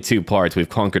 in only 2 parts, we've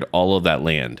conquered all of that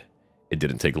land. It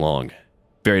didn't take long.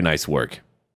 Very nice work.